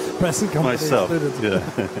 Present company myself, included.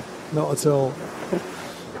 Not at all.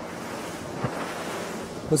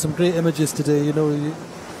 But some great images today,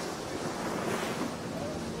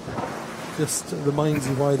 just reminds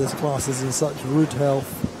you why this class is in such rude health.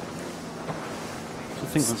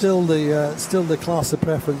 Still the class of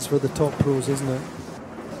preference for the top pros, isn't it?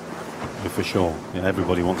 For sure.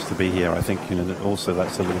 Everybody wants to be here. I think, also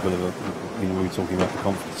that's a little bit of a, we were talking about the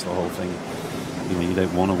confidence, the whole thing. You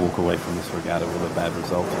don't want to walk away from this regatta with a bad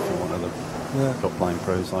result if you're one of the top line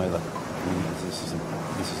pros either. This is a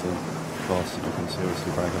class that you can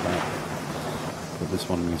seriously brag about. But this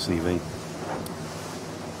one in your CV.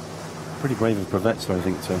 Pretty brave of Provezza, I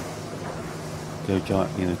think, to go,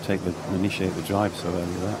 initiate the drive so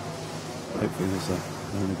early that. Hopefully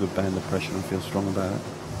they're in a good band of pressure and feel strong about it.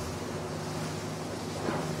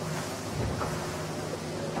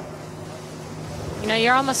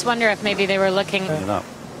 You almost wonder if maybe they were looking. How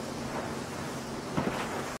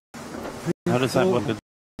does that work?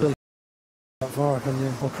 That far, can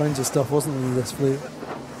you? All kinds of stuff wasn't in this fleet.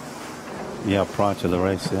 Yeah, prior to the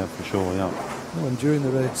race, for sure, No, and during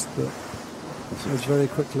the race, but it was very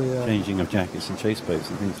quickly changing of jackets and chase boats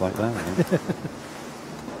and things like that. I think.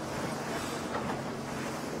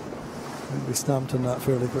 We stamped on that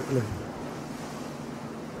fairly quickly.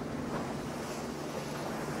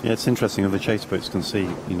 Yeah, it's interesting. The chase boats can see,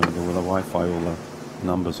 with the Wi-Fi, all the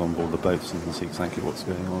numbers on board the boats, and can see exactly what's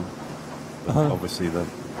going on. But obviously, the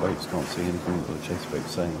boats can't see anything that the chase boat's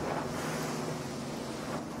saying.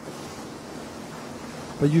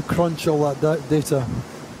 But you crunch all that data.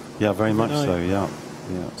 Yeah, very much so. Yeah.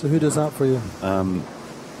 So who does that for you?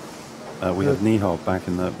 We have Nihal back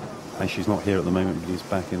in the. And she's not here at the moment, but he's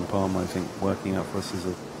back in Palma, I think, working out for us as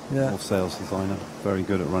a sales designer. Very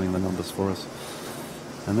good at running the numbers for us.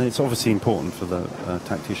 And then it's obviously important for the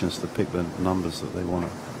tacticians to pick the numbers that they want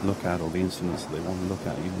to look at, or the incidents that they want to look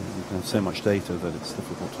at. You can have so much data that it's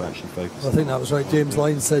difficult to actually focus. I think that was right. James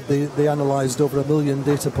Lyne said they analysed over 1 million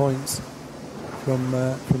data points from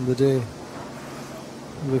the day.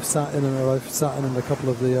 We've sat in, or I've sat in a couple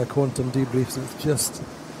of the quantum debriefs. It's just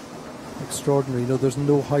extraordinary. You know, there's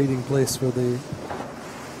no hiding place for the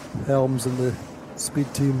Helms and the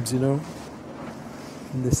speed teams, you know.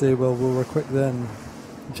 And they say, well, we were quick then.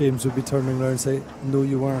 James would be turning around and say, no,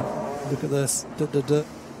 you weren't. Look at this. Da, da, da.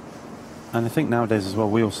 And I think nowadays as well,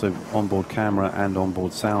 we also onboard camera and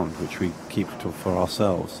onboard sound, which we keep for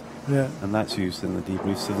ourselves. Yeah. And that's used in the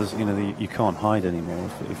debrief. So there's, you know, you can't hide anymore.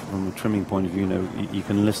 If from a trimming point of view, you know, you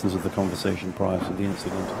can listen to the conversation prior to the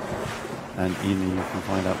incident, and you know, you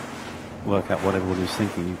can work out what everybody's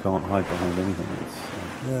thinking. You can't hide behind anything.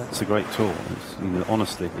 It's a great tool. It's, you know,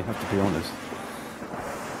 honestly, you have to be honest.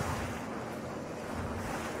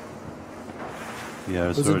 Yeah,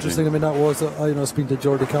 it was interesting. I mean, that was, I was speaking to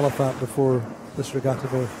Jordi Calafat before this regatta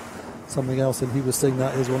for something else, and he was saying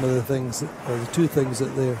that is one of the things, or the two things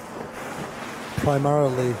that they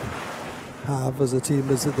primarily have as a team,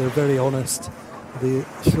 is that they're very honest. They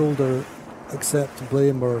shoulder, accept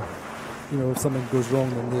blame, or, you know, if something goes wrong,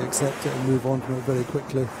 then they accept it and move on from it very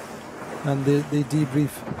quickly. And they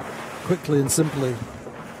debrief quickly and simply.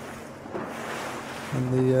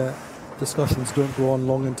 And the discussions don't go on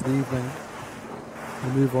long into the evening. They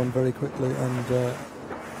move on very quickly, and I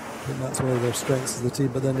think that's one of their strengths as a team.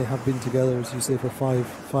 But then they have been together, as you say, for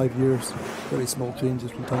five years. Very small changes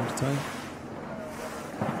from time to time.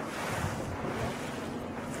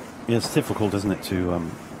 Yeah, it's difficult, isn't it, to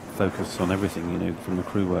focus on everything, you know, from the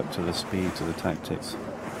crew work to the speed to the tactics.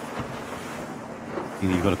 You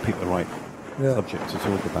know, you've got to pick the right subject to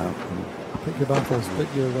talk about. Pick your battles, pick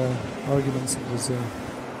your arguments.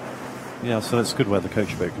 Yeah, so it's good where the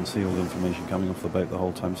coach boat can see all the information coming off the boat the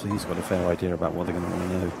whole time, so he's got a fair idea about what they're going to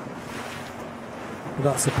want to know. Well,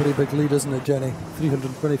 that's a pretty big lead, isn't it, Jenny?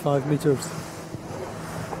 325 metres.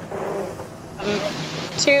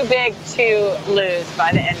 Too big to lose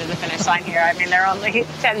by the end of the finish line here. I mean, they're only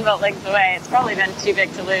 10 boat lengths away. It's probably been too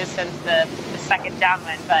big to lose since the second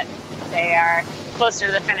downwind, but they are closer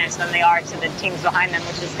to the finish than they are to the teams behind them,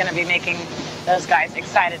 which is going to be making those guys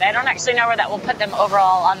excited. I don't actually know where that will put them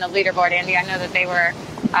overall on the leaderboard, Andy. I know that they were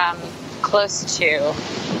close to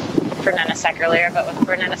Brunello earlier, but with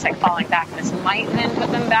Brunello falling back, this might then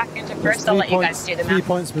put them back into first. I'll let you guys do the math. 3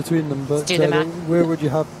 points between them, but where would you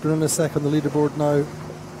have Brunello on the leaderboard now?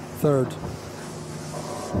 Third.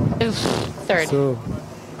 Oof, third. So.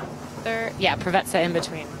 Third. Yeah, Preveza in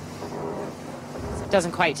between.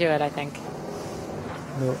 Doesn't quite do it, I think.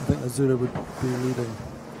 No, I think Azura would be leading.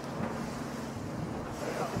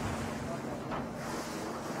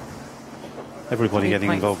 Everybody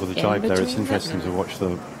getting involved with the jibe there. It's interesting to watch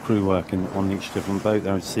the crew work on each different boat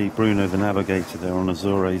there. I see Bruno, the navigator, there on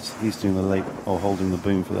Azura. He's doing the late, or holding the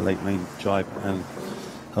boom for the late main jibe and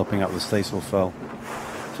helping out with the staysail fell.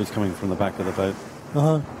 So it's coming from the back of the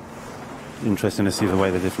boat. Interesting to see the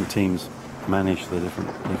way the different teams manage the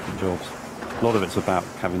different jobs. A lot of it's about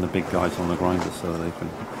having the big guys on the grinder so that they can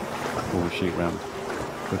pull the sheet round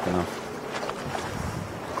quick enough.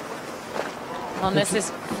 Well, this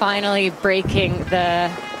is finally breaking the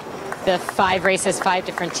 5 races, 5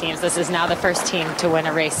 different teams. This is now the first team to win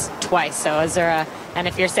a race twice. So Azura, and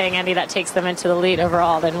if you're saying, Andy, that takes them into the lead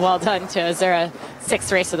overall, then well done to Azura.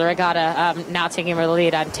 6th race of the regatta, now taking over the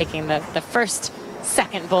lead and taking the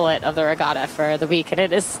second bullet of the regatta for the week. And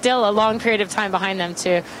it is still a long period of time behind them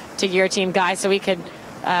to your team, guys. So we could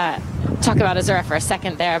talk about Azura for a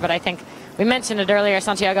second there. But I think we mentioned it earlier,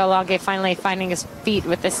 Santiago Lange finally finding his feet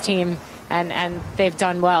with this team. And they've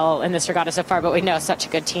done well in this regatta so far, but we know such a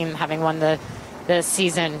good team, having won the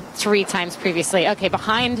season 3 times previously. Okay,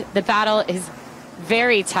 behind the battle is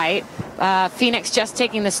very tight. Phoenix just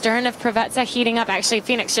taking the stern of Preveza, heating up. Actually,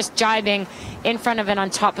 Phoenix just jibing in front of it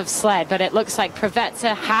on top of Sled, but it looks like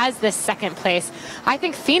Preveza has this second place. I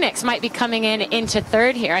think Phoenix might be coming into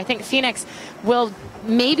third here. I think Phoenix will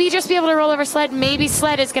maybe just be able to roll over Sled. Maybe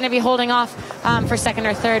Sled is going to be holding off for second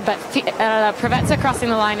or third, but Preveza crossing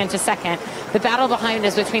the line into second. The battle behind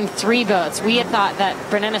is between 3 boats. We had thought that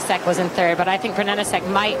Brunello was in third, but I think Brunello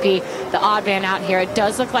might be the odd man out here. It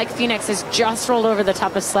does look like Phoenix has just rolled over the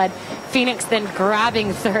top of Sled. Phoenix then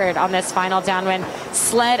grabbing third on this final downwind.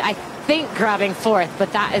 Sled, I think, grabbing fourth,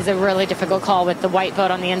 but that is a really difficult call with the white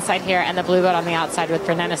boat on the inside here and the blue boat on the outside with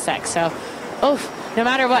Brunello. So, no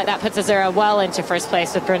matter what, that puts Azura well into first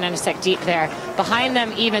place with Brunello deep there. Behind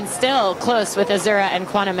them, even still close with Azura and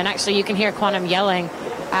Quantum. And actually, you can hear Quantum yelling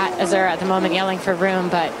at Azura at the moment, yelling for room,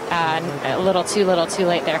 but a little too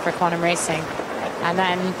late there for Quantum Racing. And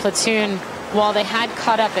then Platoon, while they had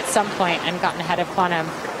caught up at some point and gotten ahead of Quantum,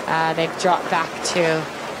 they've dropped back to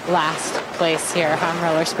last place here. Ham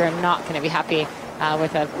Roller Spear not going to be happy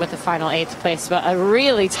with a final 8th place, but a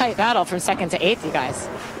really tight battle from 2nd to 8th, you guys.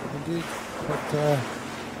 Indeed, but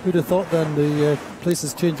who'd have thought then the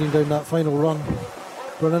places changing down that final run.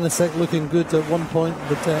 Brunelesek looking good at one point,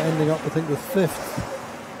 but ending up, I think, with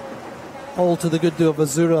 5th. All to the good of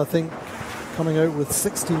Azura, I think, coming out with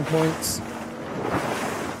 16 points.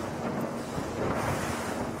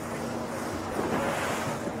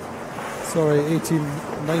 Sorry, 18,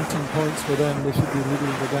 19 points for them. They should be leading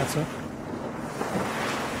the regatta.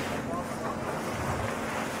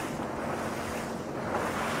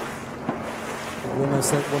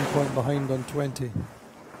 Brunelesek 1 point behind on 20.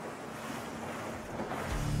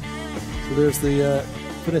 So there's the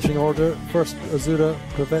finishing order. First Azura,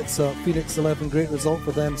 Pravetsa, Phoenix 11, great result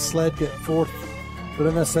for them. Sled get 4th.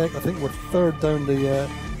 Brunelesek, I think we're 3rd down the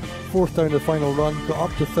 4th down the final run.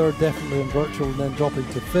 Got up to 3rd definitely in virtual, and then dropping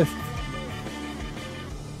to 5th.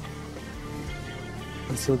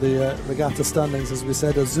 And so the regatta standings, as we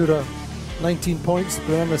said, Azura 19 points,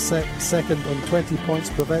 Brunelesek 2nd on 20 points,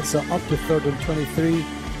 Pravetsa up to 3rd on 23,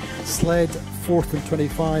 Sled 4th on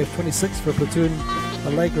 25, 26 for Platoon,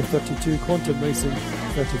 Allegra 32, Quantum Racing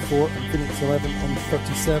 34, and Phoenix 11 on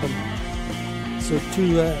 37. So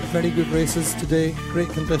 2 very good races today, great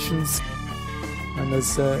conditions, and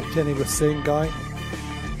as Jenny was saying, Guy,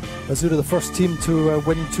 Azura the first team to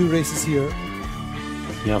win 2 races here.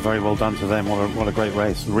 Yeah, very well done to them. What a great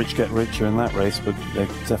race. Rich get richer in that race, but they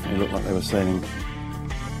definitely looked like they were sailing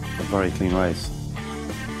a very clean race.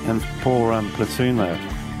 And poor Platoon though.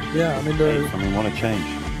 Yeah, I mean, what a change.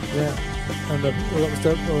 Yeah, and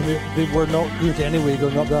they were not good anyway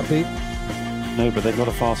going up that beat. No, but they've got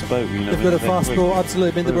a fast boat. You know, they've got a fast boat,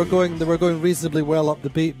 absolutely. I mean, they were going reasonably well up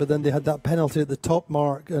the beat, but then they had that penalty at the top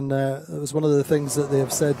mark, and it was one of the things that they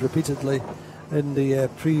have said repeatedly in the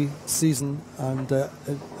pre-season, and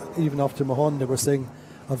even after Mahon, they were saying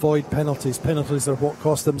avoid penalties. Penalties are what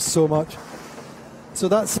cost them so much. So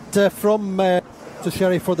that's it from Puerto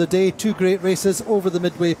Sherry for the day. 2 great races over the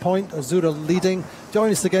midway point. Azura leading.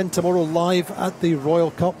 Join us again tomorrow live at the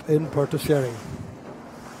Royal Cup in Puerto Sherry.